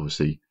to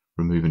obviously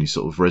remove any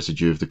sort of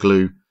residue of the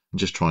glue, and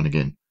just trying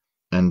again.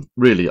 And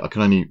really, I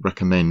can only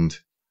recommend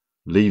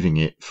leaving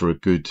it for a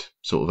good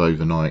sort of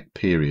overnight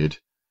period,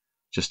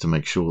 just to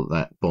make sure that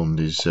that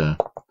bond is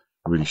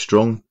really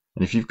strong.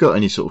 And if you've got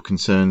any sort of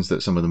concerns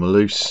that some of them are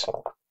loose,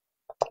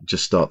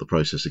 just start the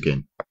process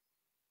again.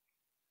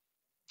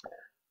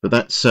 But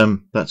that's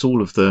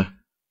all of the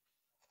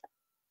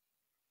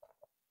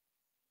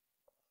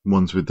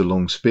ones with the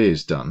long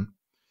spears done.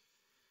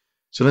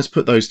 So let's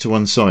put those to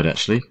one side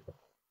actually.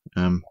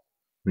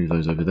 Move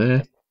those over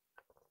there.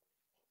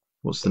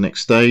 What's the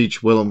next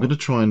stage? Well, I'm going to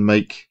try and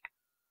make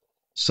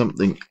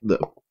something that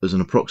as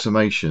an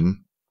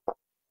approximation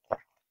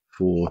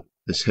for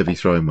this heavy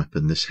throwing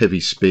weapon, this heavy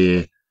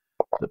spear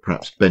that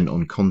perhaps bent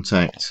on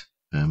contact,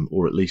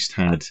 or at least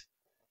had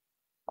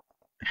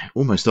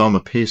almost armor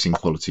piercing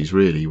qualities,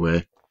 really,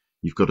 where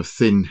you've got a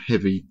thin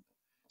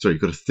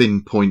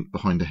point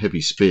behind a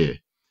heavy spear.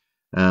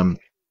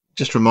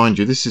 Just remind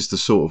you, this is the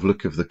sort of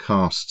look of the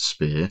cast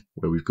spear,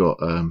 where we've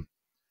got a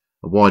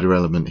wider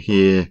element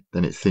here,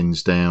 then it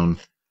thins down,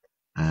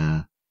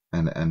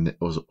 and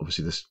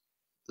obviously the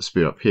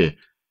spear up here.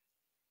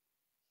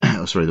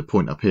 Oh, sorry, the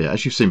point up here.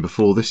 As you've seen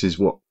before, this is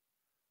what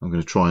I'm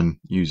going to try and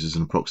use as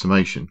an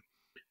approximation.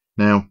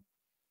 Now,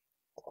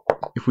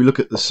 if we look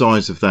at the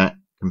size of that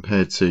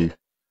compared to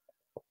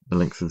the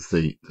length of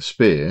the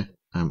spear,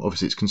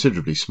 obviously it's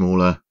considerably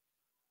smaller.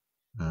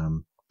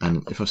 And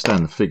if I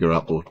stand the figure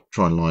up or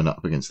try and line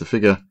up against the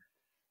figure,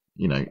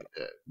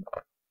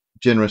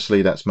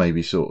 generously that's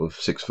maybe sort of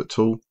 6 foot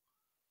tall.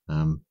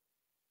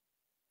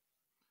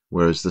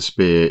 Whereas the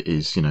spear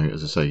is,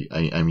 as I say,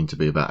 aiming to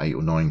be about 8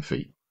 or 9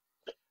 feet.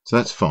 So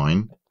that's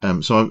fine.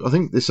 So I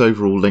think this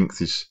overall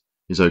length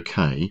is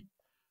okay.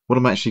 What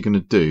I'm actually going to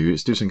do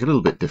is do something a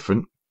little bit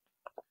different.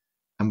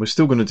 And we're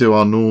still going to do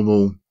our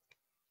normal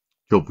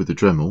job with the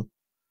Dremel.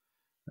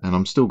 And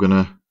I'm still going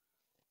to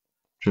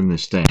trim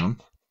this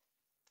down.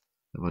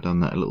 Have I done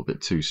that a little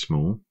bit too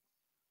small?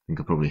 I think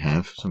I probably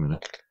have. So I'm going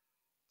to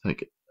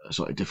take a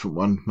slightly different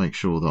one, make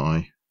sure that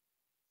I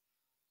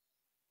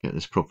get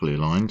this properly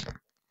aligned.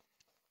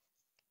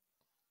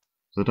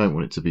 So I don't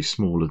want it to be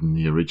smaller than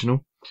the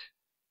original.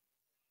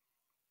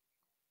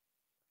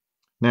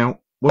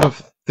 Now, what I'm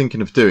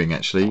thinking of doing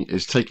actually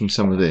is taking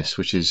some of this,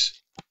 which is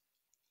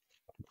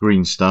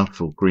green stuff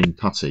or green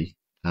putty,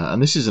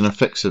 and this is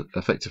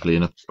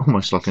effectively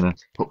almost like an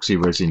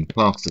epoxy resin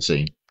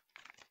plasticine.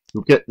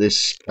 You'll get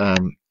this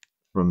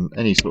from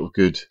any sort of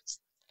good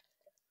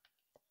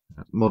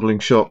modelling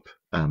shop.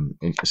 I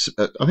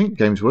think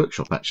Games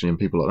Workshop actually, and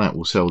people like that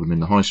will sell them in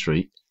the high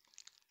street.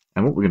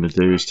 And what we're going to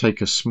do is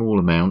take a small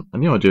amount,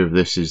 and the idea of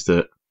this is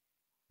that,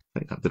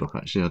 take that bit off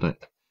actually,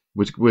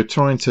 we're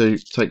trying to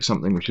take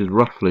something which is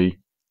roughly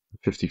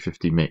a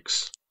 50-50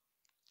 mix.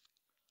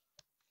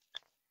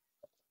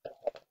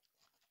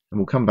 And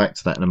we'll come back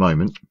to that in a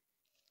moment,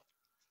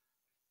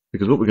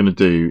 because what we're going to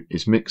do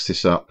is mix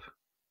this up,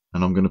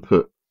 and I'm going to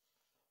put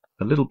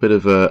a little bit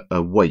of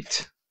a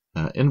weight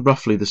in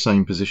roughly the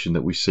same position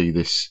that we see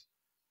this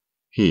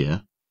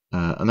here,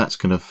 and that's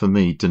going to, for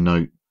me,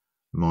 denote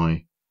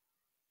my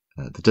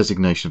the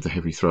designation of the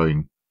heavy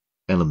throwing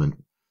element.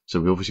 So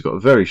we've obviously got a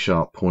very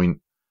sharp point.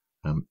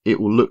 It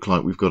will look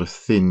like we've got a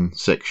thin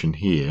section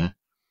here,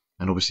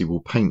 and obviously we'll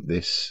paint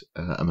this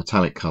a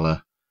metallic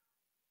colour,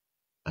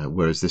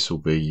 whereas this will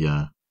be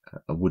a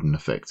wooden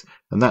effect,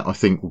 and that I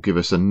think will give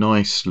us a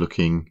nice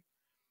looking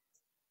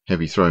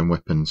heavy throwing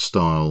weapon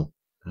style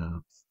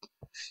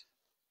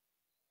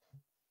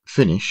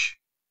finish,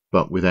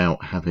 but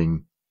without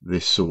having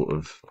this sort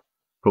of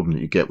problem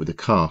that you get with the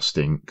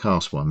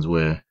cast ones,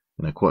 where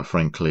quite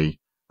frankly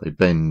they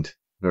bend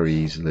very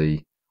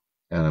easily,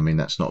 And I mean,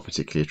 that's not a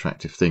particularly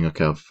attractive thing.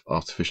 Okay, I've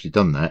artificially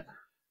done that,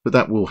 but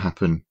that will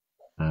happen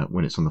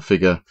when it's on the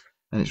figure,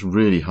 and it's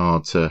really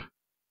hard to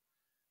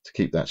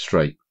keep that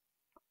straight.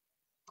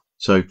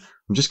 So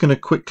I'm just going to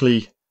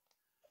quickly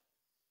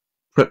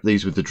prep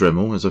these with the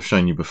Dremel, as I've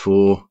shown you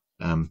before,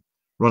 run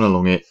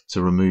along it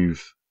to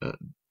remove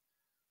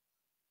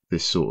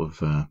this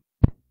sort of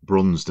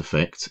bronzed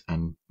effect,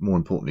 and more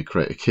importantly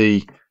create a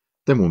key.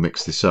 Then we'll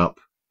mix this up,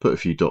 put a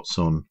few dots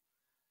on,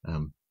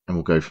 and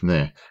we'll go from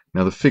there.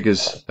 Now the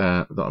figures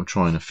that I'm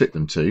trying to fit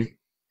them to,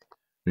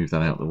 move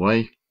that out of the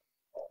way.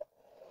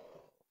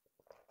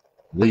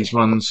 These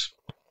ones,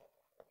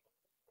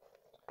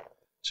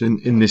 so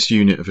in this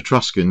unit of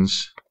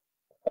Etruscans,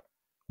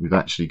 we've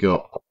actually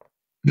got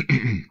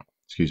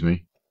excuse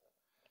me,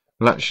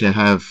 we'll actually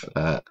have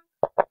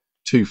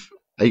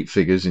 8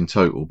 figures in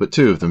total, but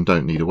 2 of them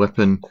don't need a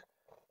weapon,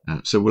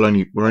 so we're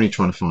only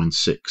trying to find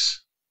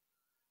 6.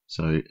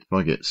 So if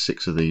I get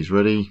 6 of these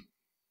ready,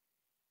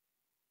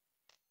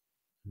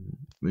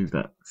 move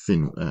that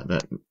thin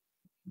that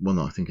one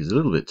that I think is a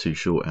little bit too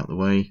short out of the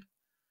way.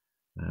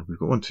 We've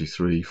got 1, 2,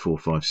 3, 4,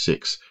 5,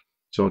 6.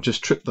 So I'll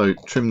just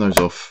trim those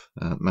off,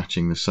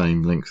 matching the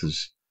same length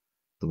as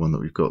the one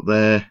that we've got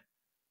there.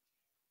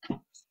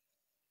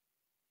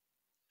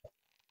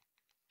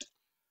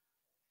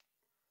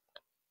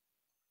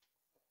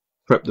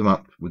 Prep them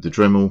up with the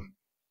Dremel,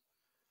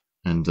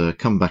 and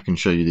come back and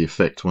show you the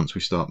effect once we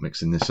start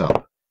mixing this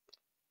up.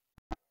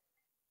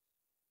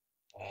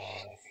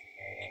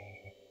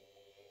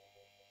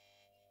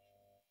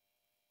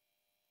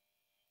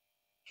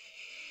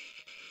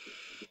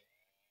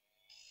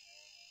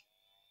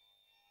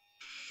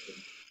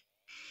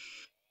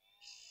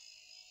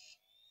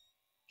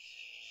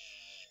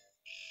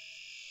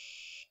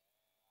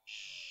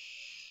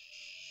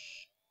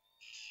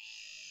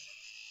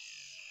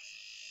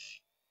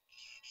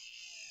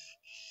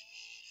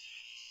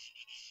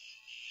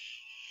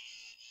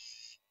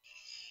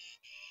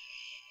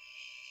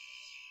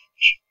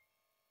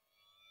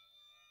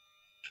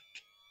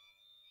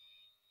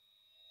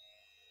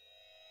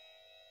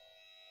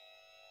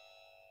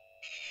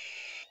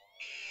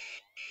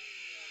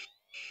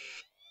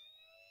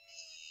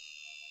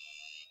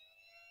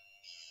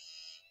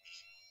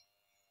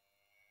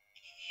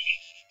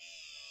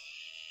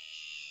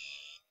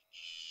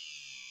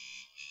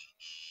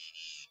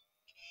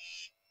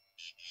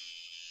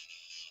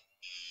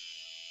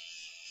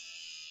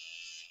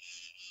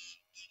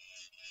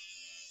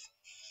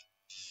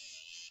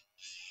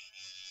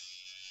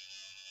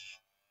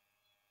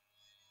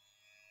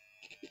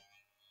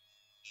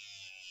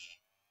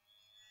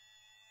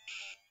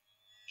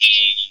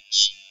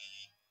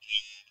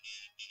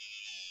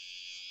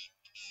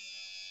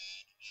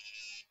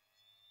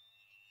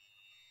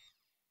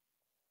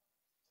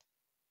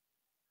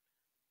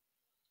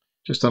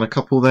 Just done a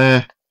couple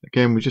there.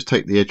 Again, we just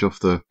take the edge off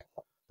the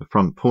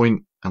front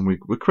point, and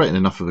we're creating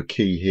enough of a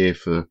key here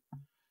for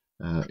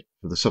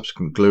the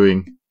subsequent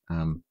gluing.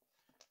 I'm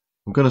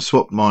going to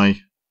swap my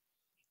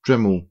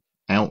Dremel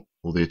out,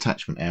 or the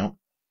attachment out,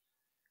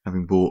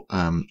 having bought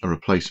a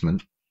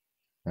replacement.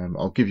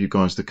 I'll give you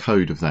guys the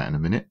code of that in a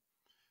minute,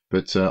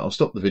 but I'll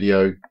stop the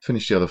video,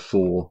 finish the other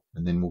 4,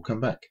 and then we'll come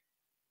back.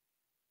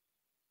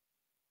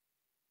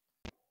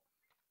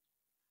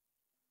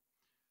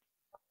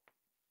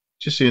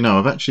 Just so you know,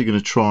 I'm actually going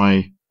to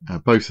try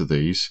both of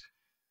these.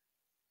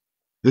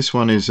 This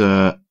one is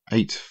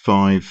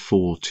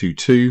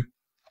 85422,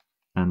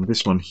 and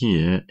this one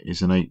here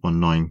is an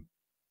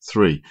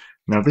 8193.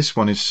 Now this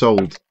one is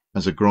sold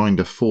as a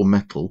grinder for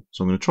metal,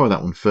 so I'm going to try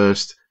that one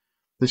first.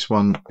 This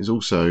one is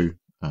also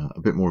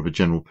a bit more of a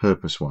general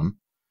purpose one,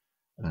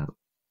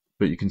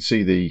 but you can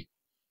see the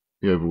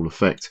overall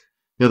effect.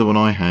 The other one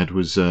I had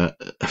was a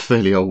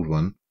fairly old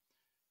one,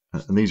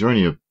 and these are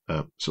only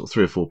sort of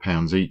 £3 or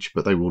 £4 each,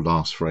 but they will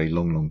last for a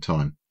long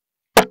time.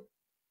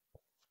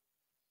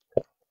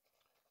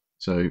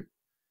 So a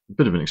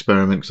bit of an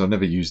experiment, because I've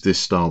never used this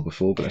style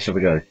before, but let's have a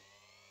go.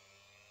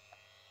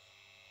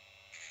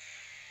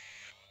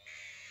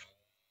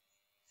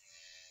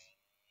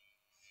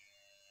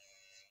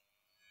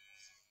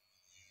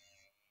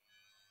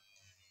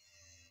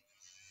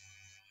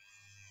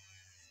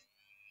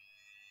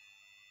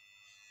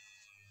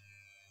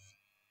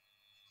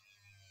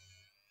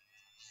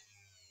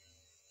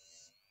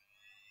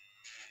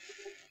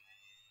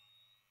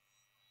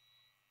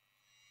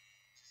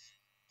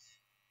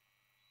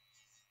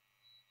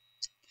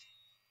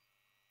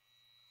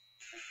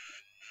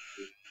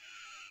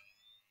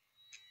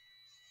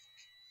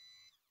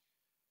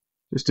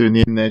 Just doing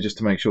the end there just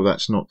to make sure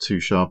that's not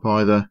too sharp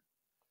either.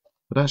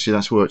 But actually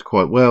that's worked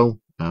quite well.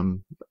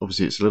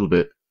 Obviously it's a little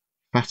bit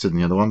fatter than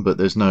the other one, but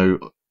there's no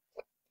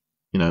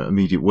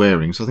immediate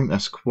wearing, so I think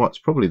that's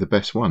probably the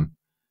best one.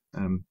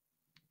 And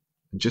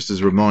just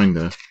as a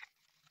reminder,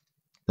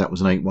 that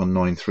was an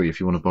 8193 if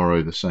you want to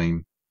borrow the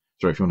same,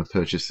 sorry, if you want to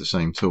purchase the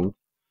same tool.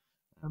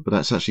 But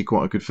that's actually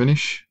quite a good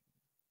finish.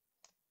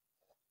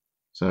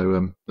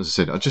 So as I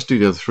said, I'll just do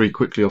the other 3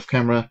 quickly off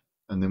camera,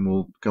 and then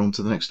we'll go on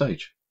to the next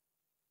stage.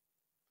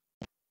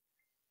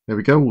 There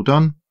we go, all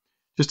done.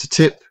 Just a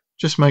tip,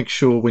 just make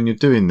sure when you're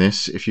doing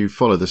this, if you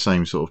follow the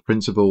same sort of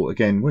principle,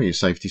 again, wear your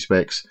safety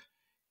specs.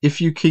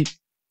 If you keep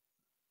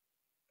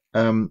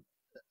a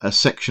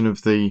section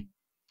of the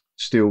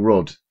steel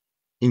rod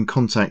in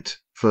contact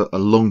for a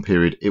long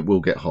period, it will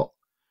get hot.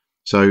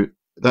 So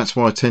that's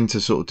why I tend to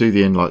sort of do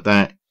the end like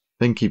that,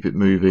 then keep it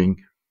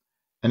moving,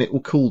 and it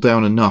will cool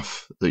down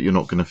enough that you're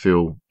not going to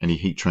feel any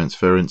heat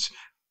transference.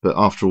 But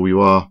after all, you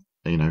are,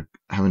 you know,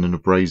 having an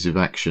abrasive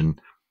action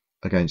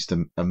against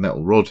a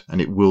metal rod,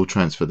 and it will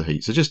transfer the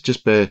heat. So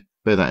just bear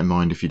that in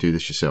mind if you do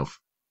this yourself.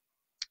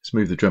 Let's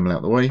move the Dremel out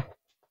of the way.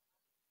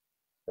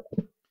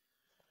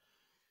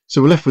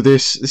 So we're left with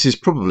this. This is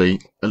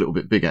probably a little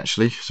bit big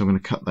actually, so I'm going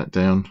to cut that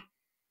down.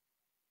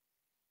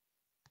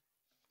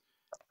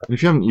 And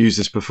if you haven't used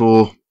this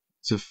before,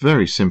 it's a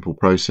very simple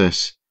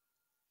process.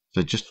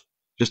 So just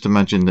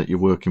imagine that you're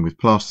working with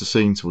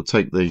plasticine. So we'll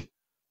take the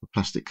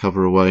plastic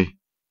cover away.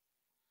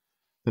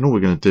 Then all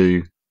we're going to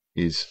do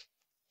is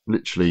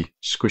literally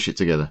squish it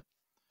together.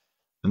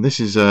 And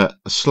this is a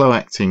slow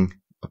acting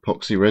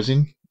epoxy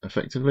resin,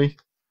 effectively.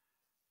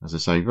 As I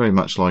say, very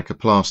much like a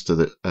plaster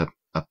that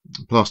a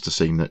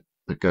plasticine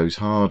that goes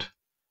hard.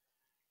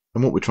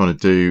 And what we're trying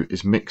to do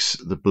is mix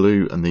the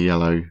blue and the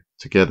yellow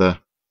together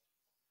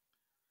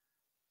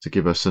to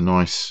give us a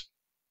nice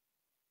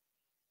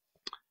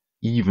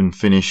even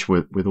finish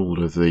with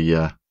all of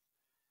the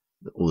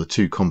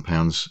two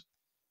compounds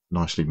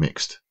nicely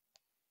mixed.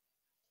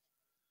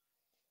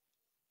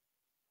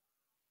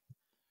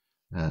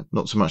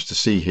 Not so much to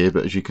see here,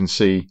 but as you can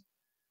see,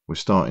 we're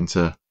starting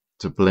to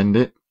blend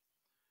it.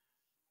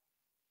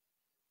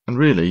 And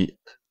really,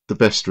 the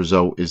best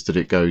result is that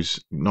it goes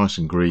nice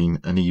and green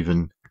and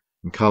even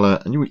in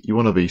colour. And you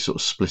want to be sort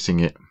of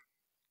splitting it,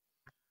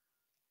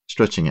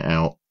 stretching it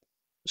out,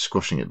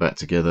 squashing it back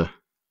together,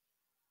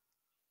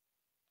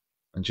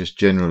 and just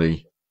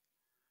generally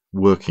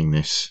working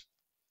this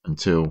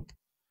until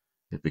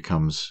it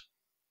becomes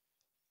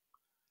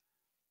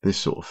this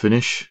sort of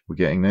finish. We're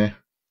getting there.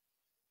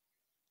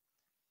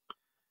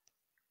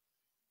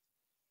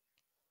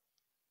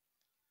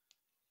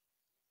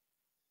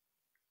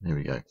 There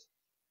we go.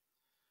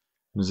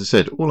 And as I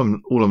said, all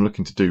I'm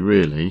looking to do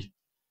really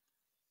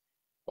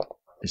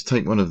is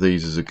take one of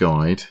these as a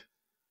guide,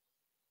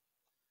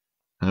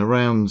 and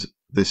around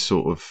this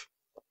sort of,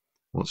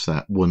 what's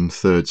that,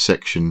 1/3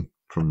 section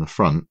from the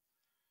front,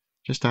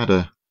 just add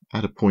a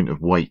point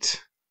of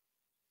weight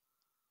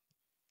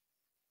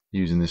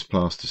using this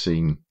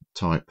plasticine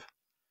type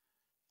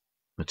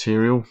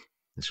material,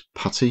 this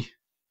putty.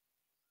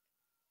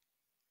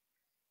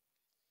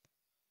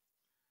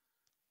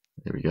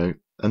 There we go.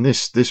 And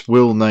this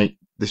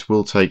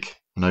will take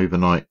an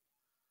overnight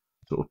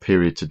sort of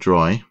period to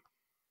dry.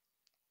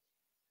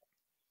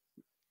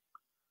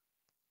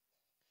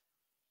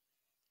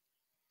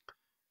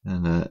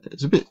 And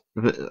it's a bit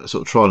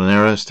sort of trial and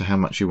error as to how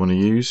much you want to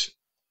use,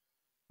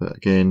 but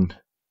again,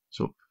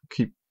 sort of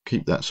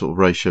keep that sort of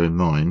ratio in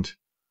mind.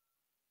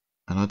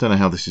 And I don't know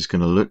how this is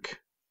going to look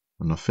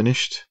when I've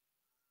finished,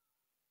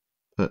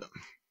 but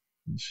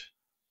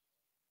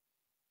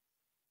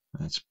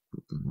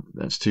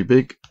that's too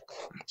big,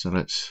 so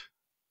let's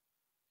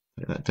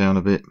take that down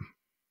a bit.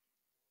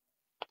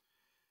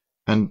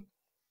 And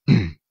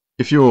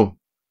if you're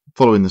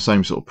following the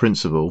same sort of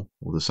principle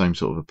or the same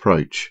sort of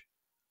approach,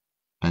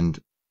 and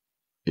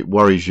it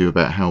worries you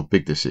about how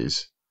big this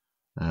is,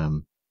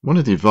 one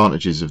of the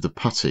advantages of the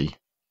putty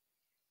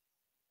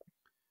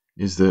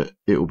is that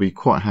it will be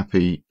quite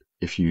happy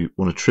if you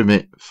want to trim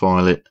it,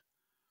 file it,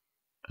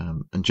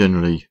 and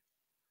generally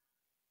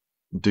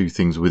do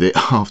things with it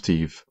after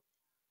you've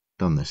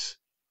done this.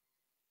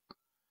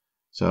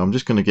 So I'm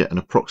just going to get an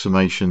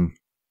approximation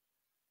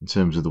in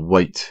terms of the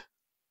weight,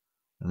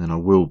 and then I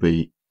will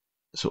be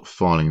sort of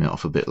filing that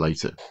off a bit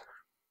later.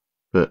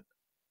 But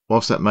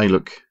whilst that may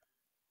look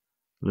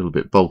a little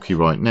bit bulky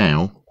right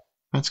now,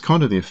 that's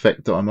kind of the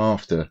effect that I'm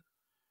after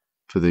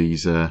for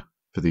these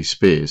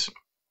spears.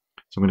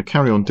 So I'm going to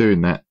carry on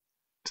doing that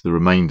to the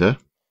remainder,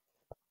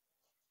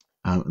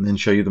 and then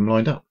show you them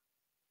lined up.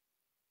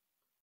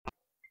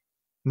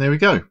 And there we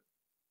go.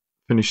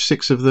 Finished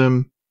 6 of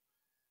them,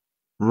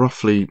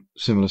 roughly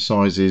similar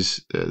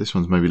sizes. This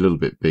one's maybe a little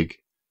bit big,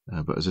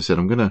 but as I said,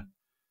 I'm going to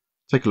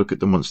take a look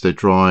at them once they're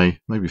dry,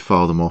 maybe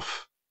file them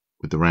off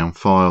with the round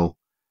file,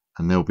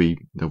 and they'll be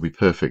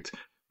perfect.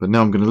 But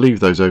now I'm going to leave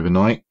those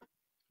overnight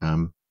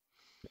and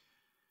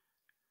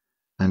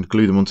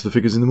glue them onto the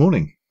figures in the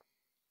morning.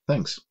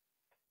 Thanks.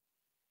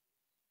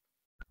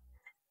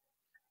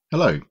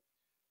 Hello.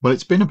 Well,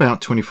 it's been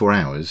about 24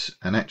 hours,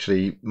 and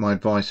actually my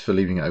advice for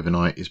leaving it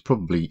overnight is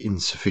probably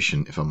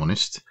insufficient, if I'm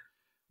honest.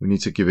 We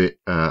need to give it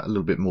a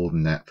little bit more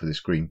than that for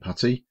this green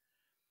putty.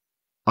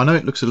 I know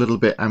it looks a little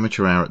bit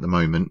amateur hour at the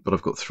moment, but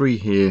I've got 3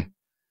 here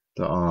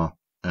that are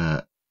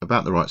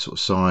about the right sort of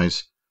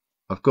size.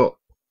 I've got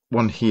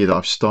one here that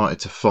I've started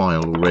to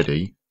file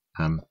already,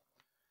 and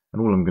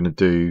all I'm going to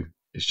do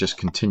is just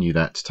continue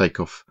that to take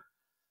off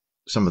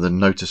some of the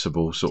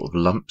noticeable sort of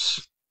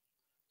lumps.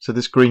 So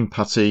this green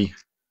putty,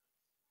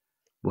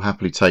 will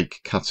happily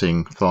take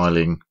cutting,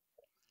 filing.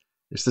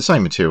 It's the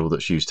same material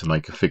that's used to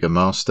make a figure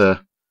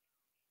master.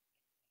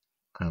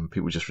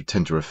 People just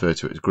tend to refer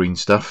to it as green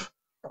stuff.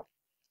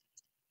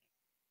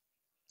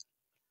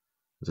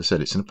 As I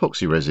said, it's an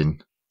epoxy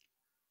resin,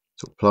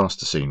 sort of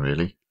plasticine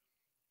really.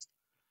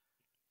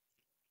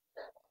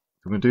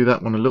 I'm going to do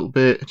that one a little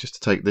bit just to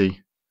take the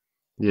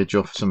edge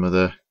off some of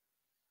the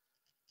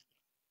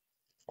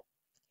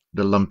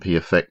lumpy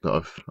effect that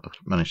I've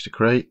managed to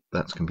create.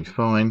 That's going to be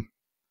fine.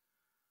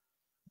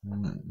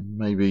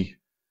 Maybe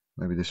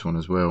this one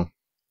as well,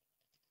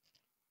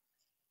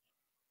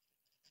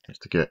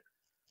 just to get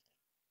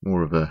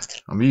more of a.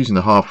 I'm using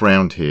the half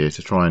round here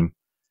to try and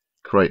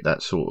create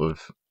that sort of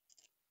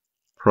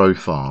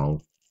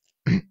profile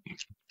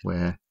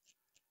where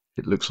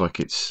it looks like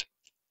it's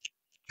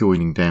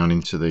joining down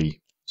into the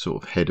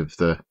sort of head of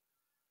the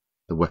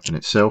weapon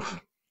itself.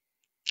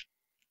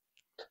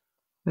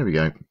 There we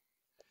go.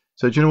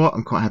 So do you know what?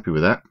 I'm quite happy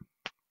with that.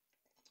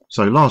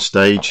 So last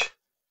stage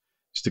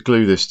is to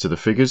glue this to the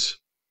figures,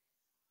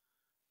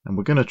 and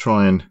we're going to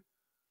try and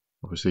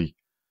obviously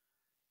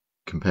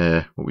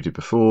compare what we did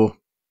before.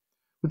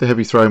 With the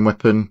heavy throwing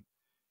weapon,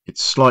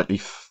 it's slightly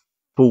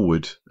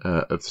forward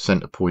of the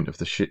center point of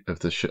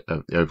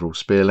the overall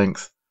spear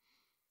length,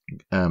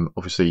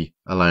 obviously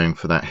allowing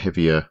for that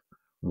heavier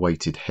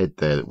weighted head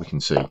there that we can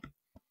see.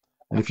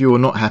 And if you're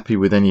not happy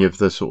with any of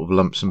the sort of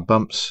lumps and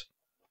bumps,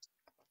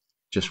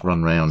 just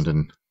run round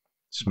and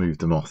smooth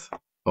them off.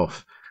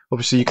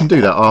 Obviously you can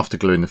do that after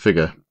gluing the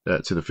figure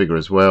to the figure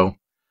as well.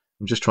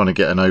 I'm just trying to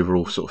get an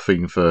overall sort of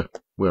feeling for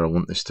where I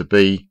want this to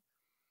be,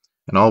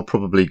 and I'll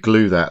probably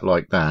glue that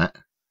like that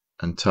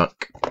and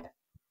tuck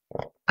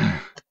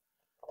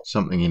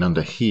something in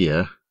under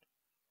here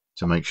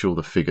to make sure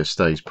the figure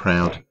stays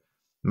proud.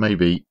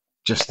 Maybe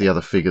just the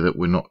other figure that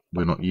we're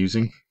not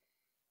using.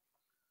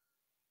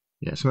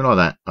 Yeah, something like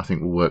that I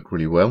think will work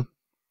really well.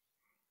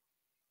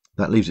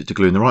 That leaves it to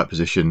glue in the right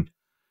position,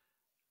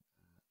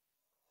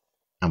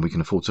 and we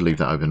can afford to leave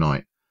that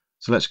overnight.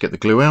 So let's get the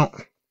glue out.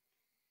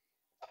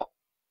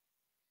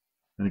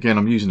 And again,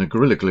 I'm using a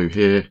Gorilla Glue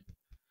here.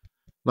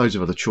 Loads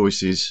of other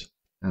choices,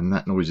 and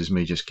that noise is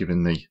me just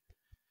giving the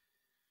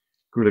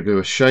Gorilla Glue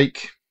a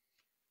shake.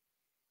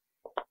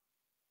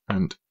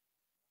 And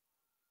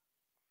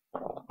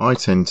I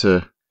tend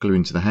to glue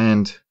into the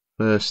hand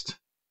first.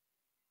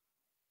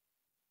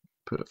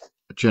 Put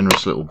a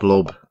generous little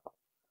blob.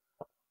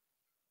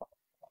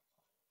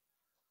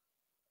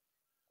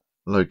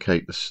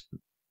 Locate the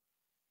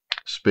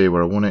spear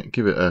where I want it.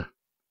 Give it a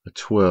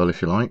twirl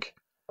if you like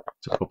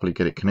to properly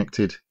get it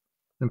connected.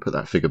 Then put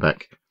that figure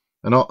back,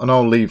 and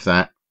I'll leave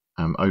that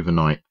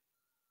overnight.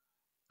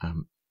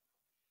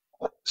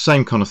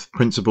 Same kind of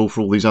principle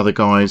for all these other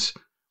guys.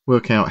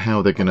 Work out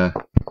how they're going to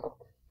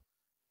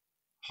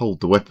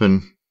hold the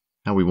weapon,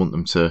 how we want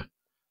them to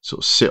sort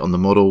of sit on the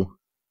model,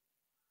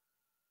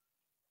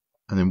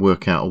 and then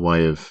work out a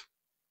way of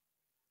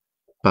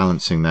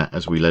balancing that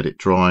as we let it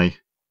dry.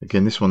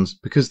 Again, this one's,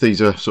 because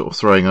these are sort of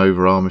throwing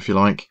over arm if you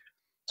like,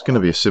 it's going to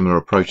be a similar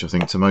approach I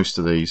think to most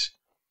of these,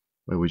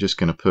 where we're just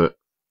going to put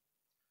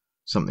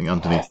something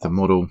underneath the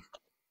model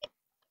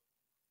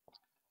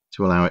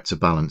to allow it to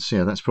balance.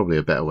 Yeah, that's probably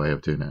a better way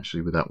of doing it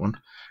actually with that one.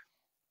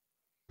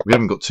 We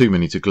haven't got too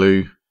many to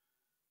glue.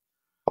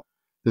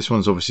 This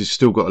one's obviously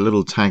still got a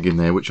little tag in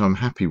there, which I'm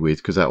happy with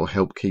because that will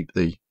help keep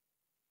the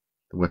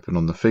weapon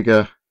on the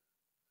figure.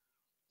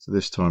 So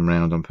this time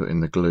round I'm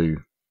putting the glue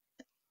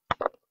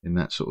in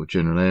that sort of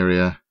general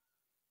area.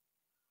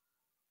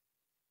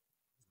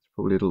 It's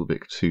probably a little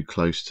bit too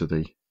close to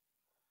the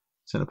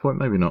center point,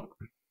 maybe not.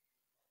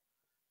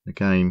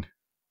 Again,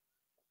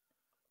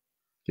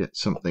 get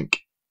something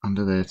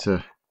under there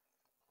to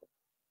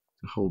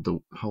hold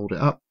it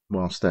up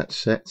whilst that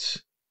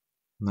sets,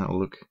 and that'll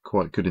look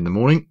quite good in the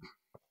morning.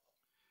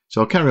 So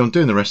I'll carry on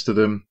doing the rest of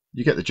them.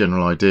 You get the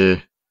general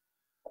idea.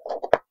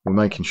 We're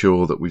making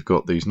sure that we've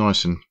got these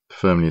nice and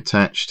firmly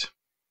attached,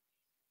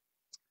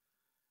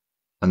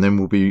 and then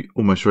we'll be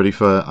almost ready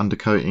for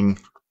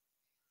undercoating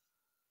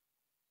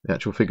the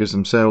actual figures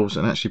themselves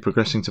and actually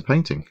progressing to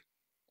painting.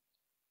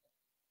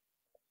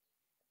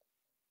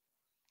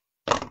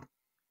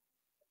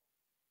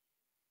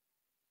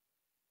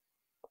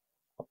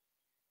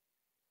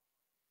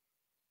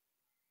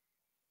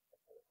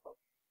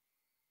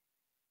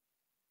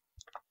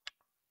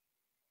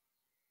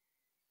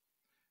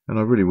 And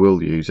I really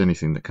will use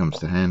anything that comes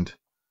to hand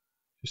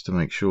just to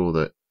make sure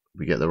that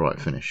we get the right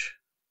finish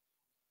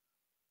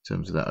in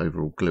terms of that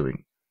overall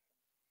gluing.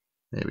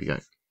 There we go.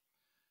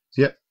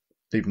 So yep,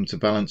 leave them to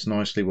balance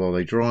nicely while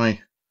they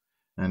dry,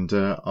 and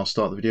I'll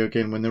start the video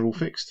again when they're all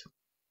fixed.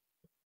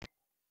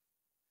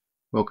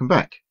 Welcome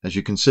back. As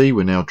you can see,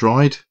 we're now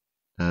dried.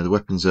 The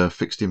weapons are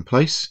fixed in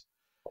place.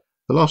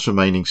 The last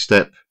remaining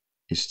step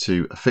is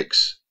to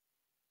affix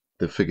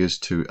the figures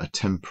to a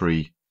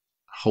temporary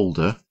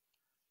holder.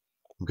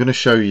 I'm going to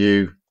show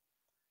you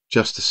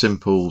just a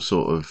simple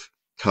sort of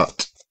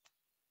cut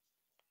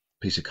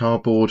piece of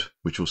cardboard,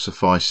 which will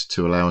suffice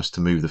to allow us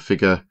to move the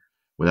figure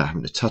without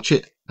having to touch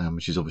it,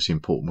 which is obviously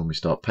important when we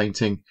start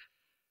painting.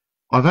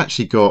 I've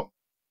actually got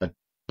a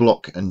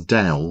block and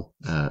dowel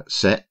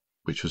set,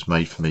 which was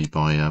made for me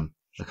by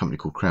a company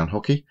called Crown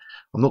Hockey.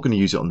 I'm not going to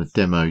use it on the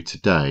demo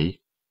today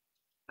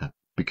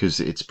because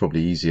it's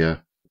probably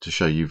easier to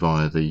show you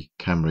via the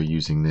camera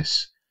using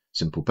this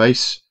simple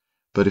base.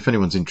 But if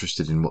anyone's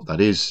interested in what that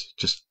is,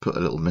 just put a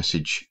little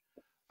message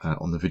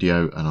on the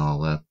video and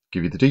I'll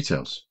give you the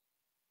details.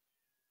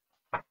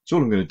 So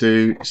all I'm going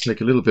to do is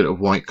take a little bit of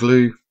white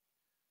glue.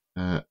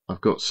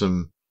 I've got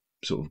some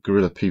sort of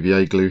Gorilla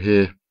PVA glue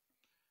here.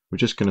 We're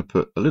just going to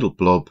put a little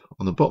blob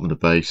on the bottom of the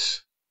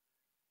base,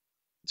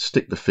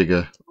 stick the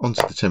figure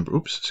onto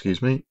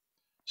the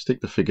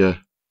stick the figure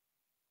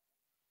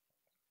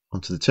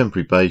onto the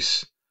temporary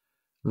base,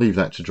 leave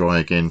that to dry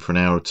again for an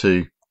hour or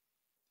two.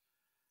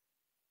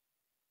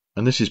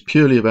 And this is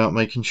purely about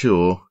making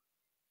sure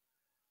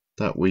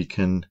that we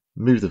can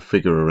move the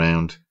figure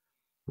around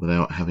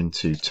without having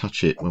to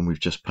touch it when we've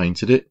just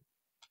painted it.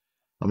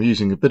 I'm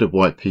using a bit of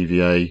white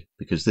PVA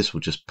because this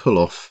will just pull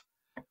off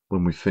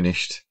when we've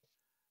finished,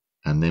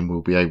 and then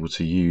we'll be able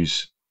to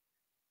use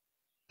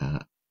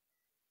a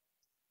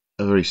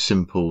very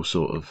simple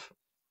sort of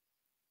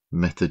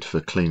method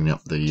for cleaning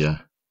up the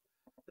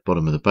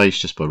bottom of the base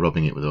just by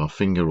rubbing it with our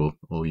finger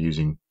or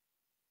using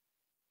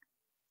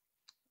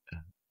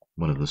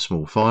one of the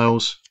small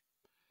files.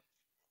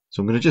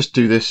 So I'm going to just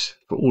do this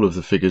for all of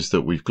the figures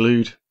that we've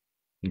glued,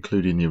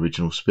 including the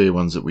original spear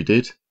ones that we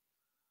did.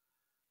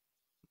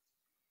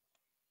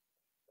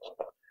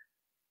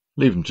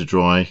 Leave them to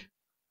dry,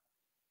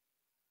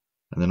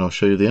 and then I'll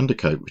show you the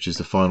undercoat, which is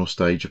the final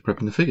stage of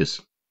prepping the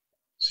figures.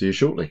 See you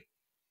shortly.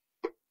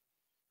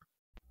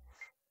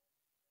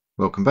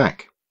 Welcome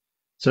back.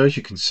 So as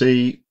you can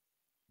see,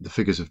 the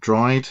figures have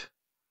dried.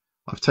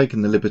 I've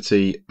taken the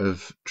liberty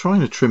of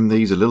trying to trim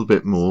these a little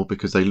bit more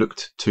because they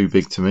looked too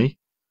big to me.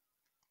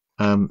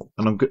 And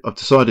I've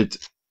decided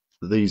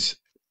that these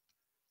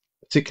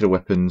particular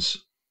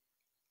weapons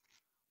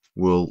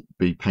will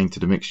be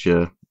painted a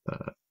mixture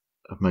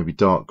of maybe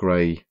dark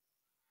grey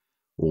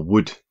or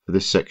wood for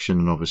this section,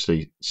 and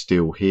obviously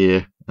steel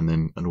here, and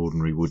then an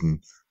ordinary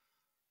wooden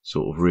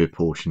sort of rear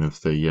portion of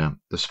the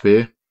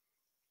spear.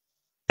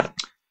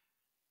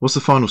 What's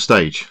the final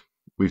stage?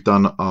 We've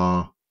done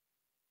our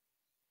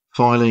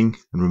filing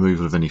and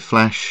removal of any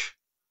flash.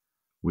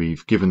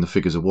 We've given the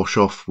figures a wash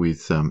off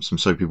with some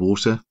soapy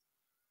water.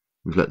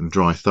 We've let them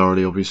dry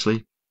thoroughly,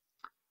 obviously.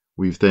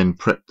 We've then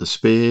prepped the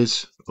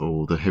spears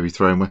or the heavy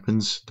throwing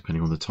weapons,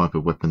 depending on the type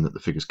of weapon that the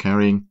figure's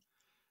carrying.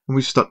 And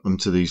we've stuck them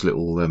to these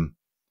little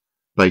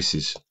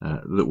bases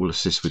that will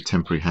assist with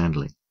temporary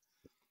handling.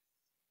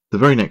 The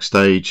very next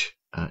stage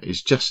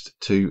is just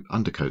to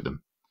undercoat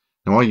them.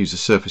 Now I use a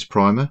surface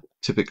primer,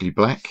 typically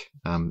black.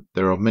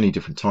 There are many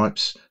different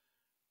types,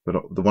 but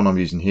the one I'm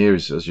using here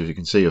is, as you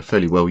can see, a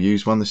fairly well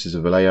used one. This is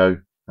a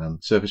Vallejo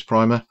surface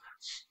primer.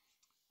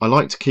 I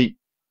like to keep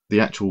the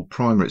actual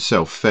primer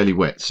itself fairly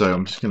wet, so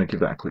I'm just going to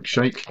give that a quick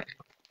shake.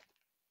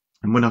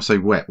 And when I say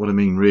wet, what I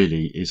mean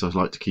really is I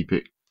like to keep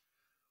it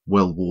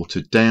well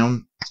watered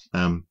down,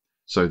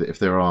 so that if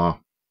there are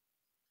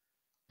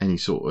any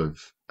sort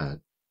of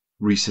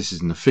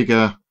recesses in the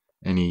figure,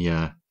 any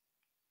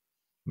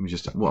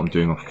what I'm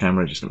doing off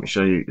camera, just let me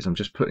show you, is I'm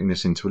just putting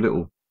this into a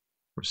little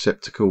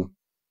receptacle,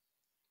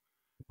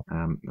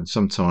 and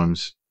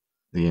sometimes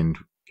the end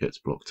gets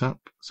blocked up,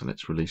 so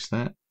let's release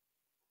that.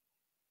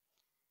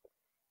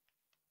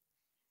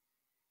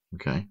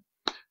 Okay,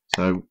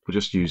 so we'll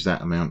just use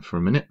that amount for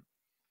a minute.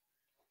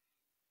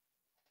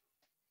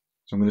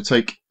 So I'm going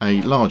to take a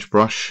large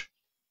brush,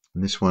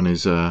 and this one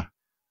is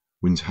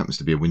happens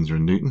to be a Winsor &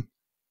 Newton.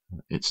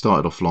 It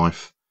started off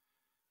life,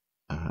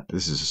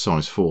 this is a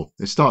size 4.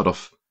 It started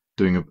off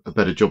doing a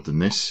better job than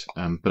this,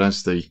 but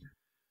as the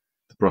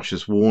brush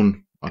has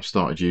worn, I've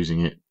started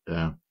using it in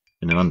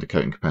an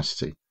undercoating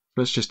capacity.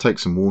 Let's just take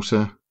some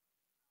water,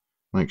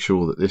 make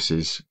sure that this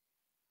is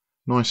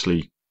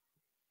nicely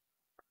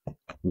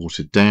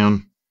watered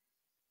down,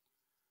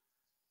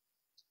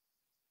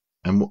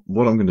 and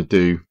what I'm going to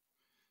do,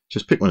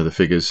 just pick one of the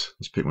figures,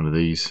 let's pick one of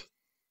these,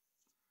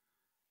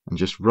 and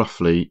just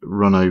roughly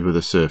run over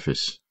the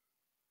surface.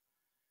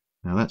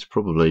 Now that's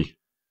probably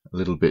a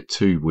little bit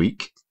too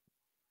weak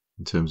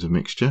in terms of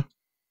mixture,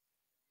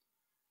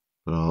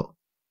 but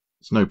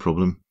it's no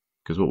problem,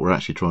 because what we're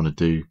actually trying to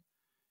do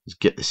is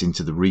get this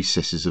into the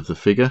recesses of the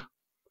figure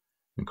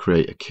and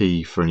create a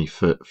key for any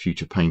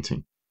future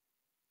painting.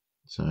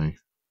 So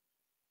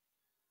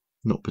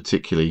not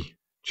particularly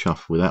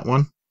chuffed with that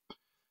one,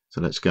 so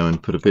let's go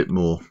and put a bit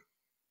more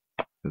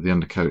of the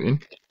undercoat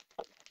in.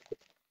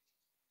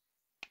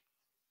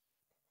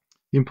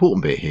 The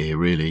important bit here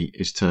really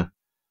is to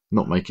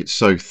not make it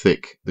so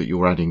thick that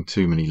you're adding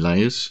too many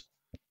layers,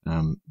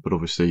 but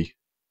obviously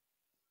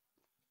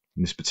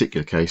in this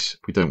particular case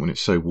we don't want it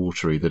so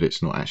watery that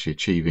it's not actually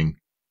achieving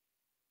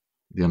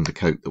the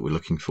undercoat that we're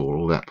looking for,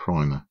 or that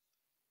primer.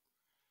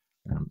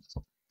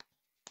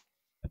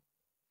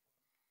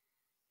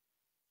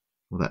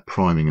 Or that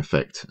priming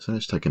effect. So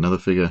let's take another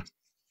figure,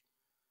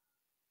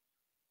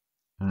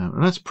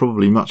 and that's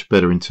probably much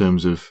better in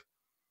terms of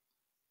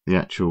the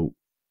actual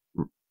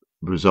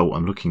result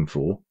I'm looking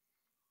for.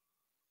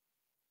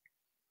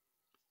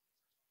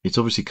 It's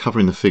obviously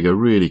covering the figure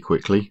really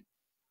quickly.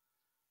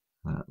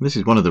 This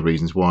is one of the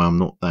reasons why I'm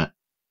not that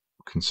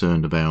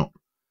concerned about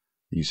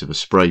the use of a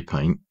spray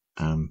paint.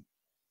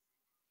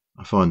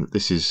 I find that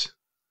this is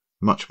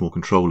much more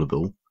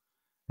controllable,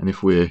 and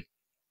if we're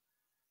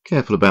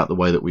careful about the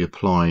way that we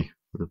apply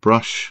the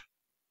brush,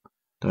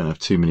 don't have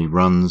too many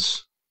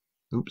runs,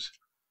 oops,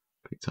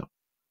 picked up,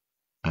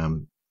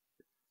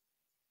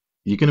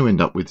 you're going to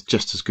end up with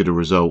just as good a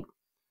result,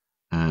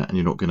 and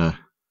you're not going to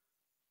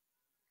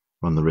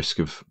run the risk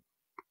of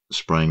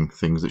spraying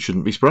things that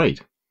shouldn't be sprayed.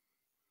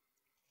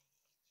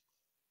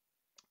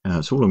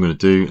 So all I'm going to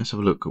do, let's have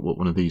a look at what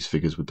one of these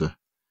figures with the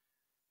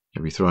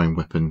heavy throwing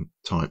weapon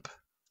type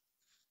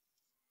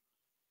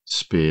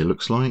spear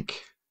looks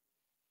like.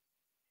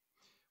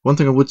 One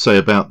thing I would say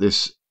about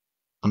this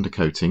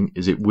undercoating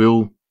is it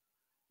will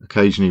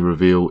occasionally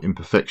reveal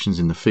imperfections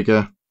in the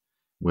figure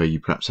where you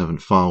perhaps haven't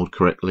filed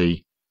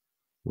correctly,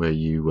 where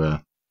you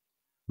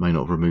may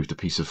not have removed a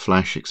piece of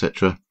flash,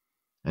 etc.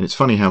 And it's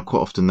funny how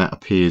quite often that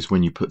appears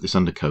when you put this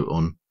undercoat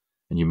on,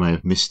 and you may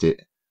have missed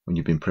it when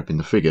you've been prepping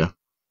the figure.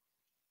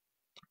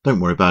 Don't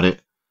worry about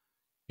it.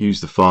 Use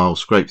the file,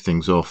 scrape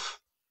things off,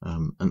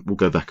 and we'll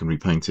go back and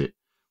repaint it.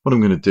 What I'm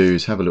going to do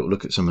is have a little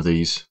look at some of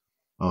these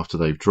after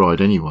they've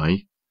dried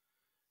anyway,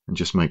 and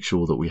just make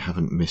sure that we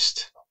haven't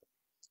missed,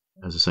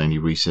 as I say, any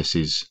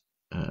recesses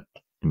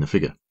in the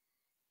figure.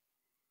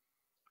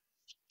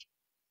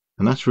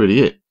 And that's really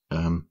it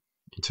in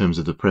terms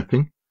of the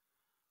prepping.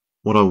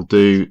 What I'll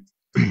do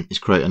is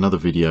create another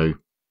video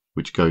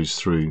which goes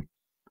through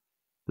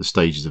the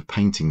stages of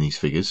painting these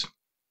figures.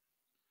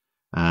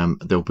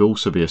 There'll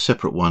also be a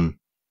separate one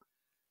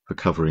for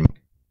covering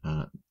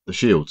the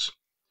shields.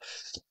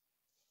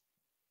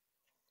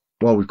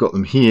 While we've got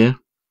them here,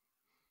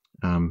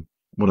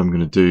 what I'm going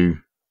to do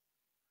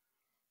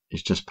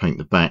is just paint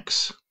the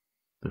backs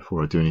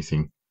before I do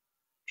anything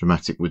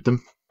dramatic with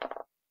them.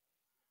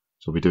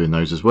 So I'll be doing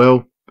those as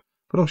well,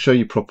 but I'll show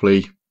you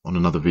properly on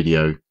another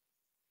video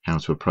how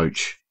to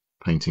approach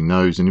painting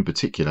those, and in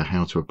particular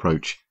how to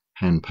approach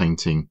hand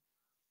painting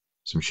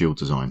some shield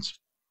designs.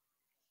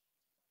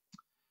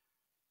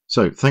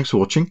 So thanks for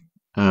watching.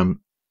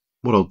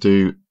 What I'll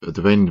do at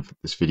the end of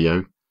this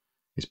video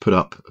is put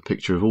up a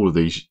picture of all of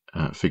these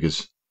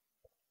figures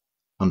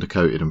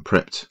undercoated and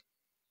prepped,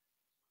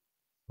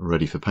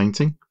 ready for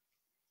painting.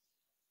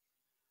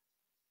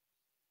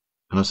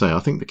 And I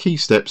think the key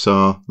steps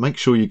are: make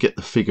sure you get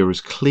the figure as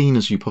clean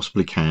as you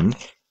possibly can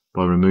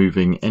by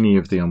removing any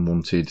of the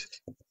unwanted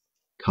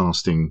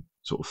casting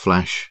sort of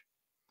flash.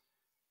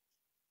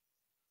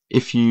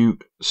 If you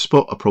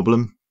spot a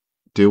problem,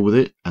 deal with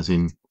it, as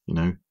in, you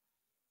know,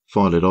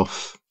 file it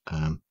off,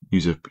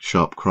 use a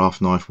sharp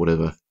craft knife,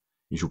 whatever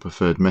is your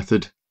preferred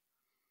method.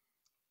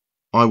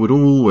 I would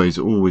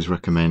always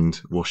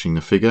recommend washing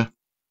the figure.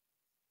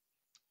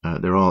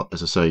 There are,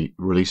 as I say,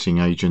 releasing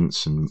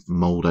agents and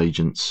mold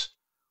agents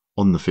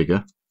on the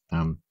figure.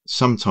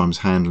 Sometimes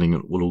handling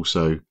it will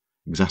also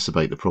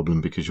exacerbate the problem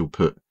because you'll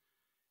put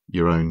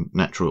your own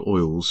natural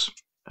oils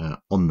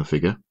on the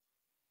figure,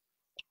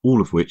 all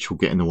of which will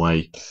get in the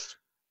way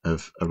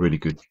of a really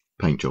good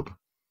paint job.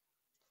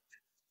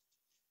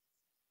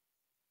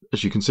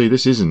 As you can see,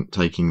 this isn't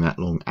taking that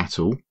long at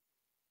all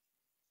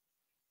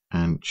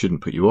and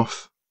shouldn't put you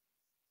off.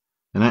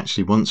 And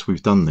actually, once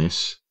we've done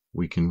this,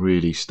 we can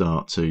really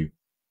start to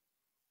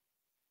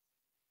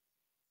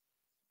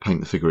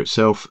paint the figure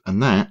itself,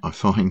 and that, I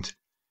find,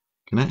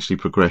 can actually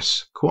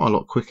progress quite a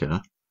lot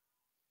quicker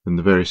than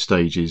the various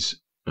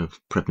stages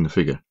of prepping the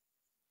figure.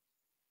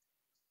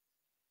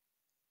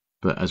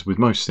 But as with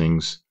most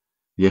things,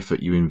 the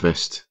effort you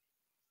invest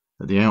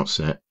at the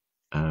outset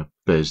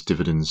bears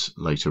dividends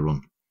later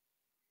on.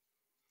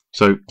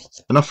 So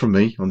enough from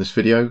me on this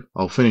video.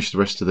 I'll finish the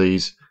rest of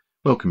these,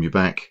 welcome you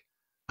back,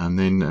 and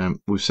then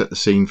we'll set the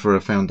scene for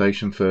a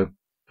foundation for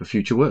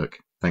future work.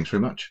 Thanks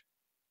very much.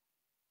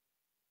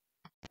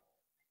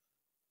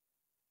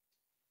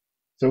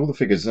 So all the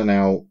figures are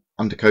now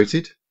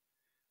undercoated.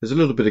 There's a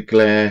little bit of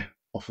glare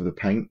off of the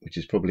paint, which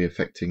is probably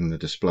affecting the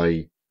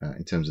display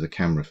in terms of the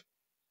camera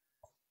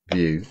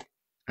view.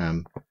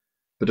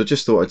 But I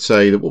just thought I'd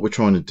say that what we're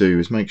trying to do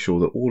is make sure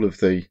that all of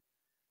the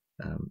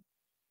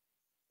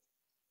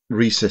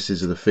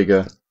recesses of the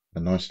figure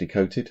are nicely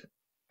coated.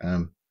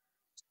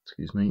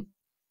 Excuse me.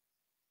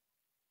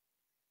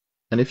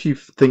 And if you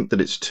think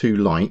that it's too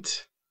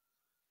light,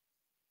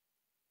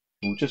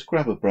 we'll just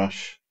grab a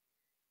brush.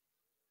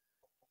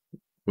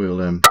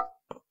 We'll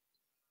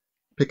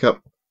pick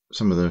up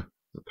some of the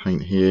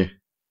paint here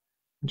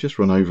and just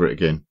run over it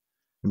again.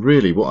 And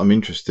really what I'm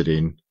interested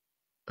in,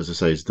 as I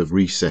say, is the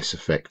recess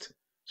effect.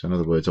 So in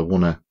other words, I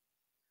want to,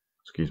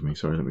 excuse me,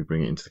 sorry, let me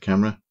bring it into the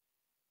camera.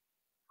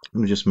 I'm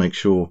going to just make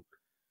sure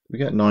we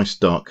get nice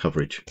dark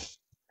coverage.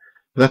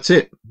 But that's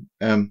it.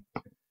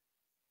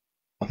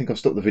 I think I'll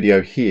stop the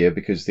video here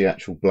because the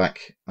actual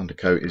black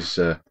undercoat is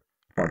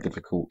quite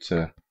difficult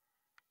to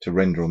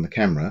render on the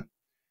camera.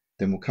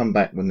 Then we'll come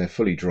back when they're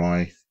fully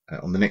dry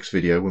on the next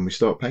video when we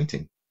start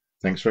painting.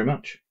 Thanks very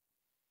much.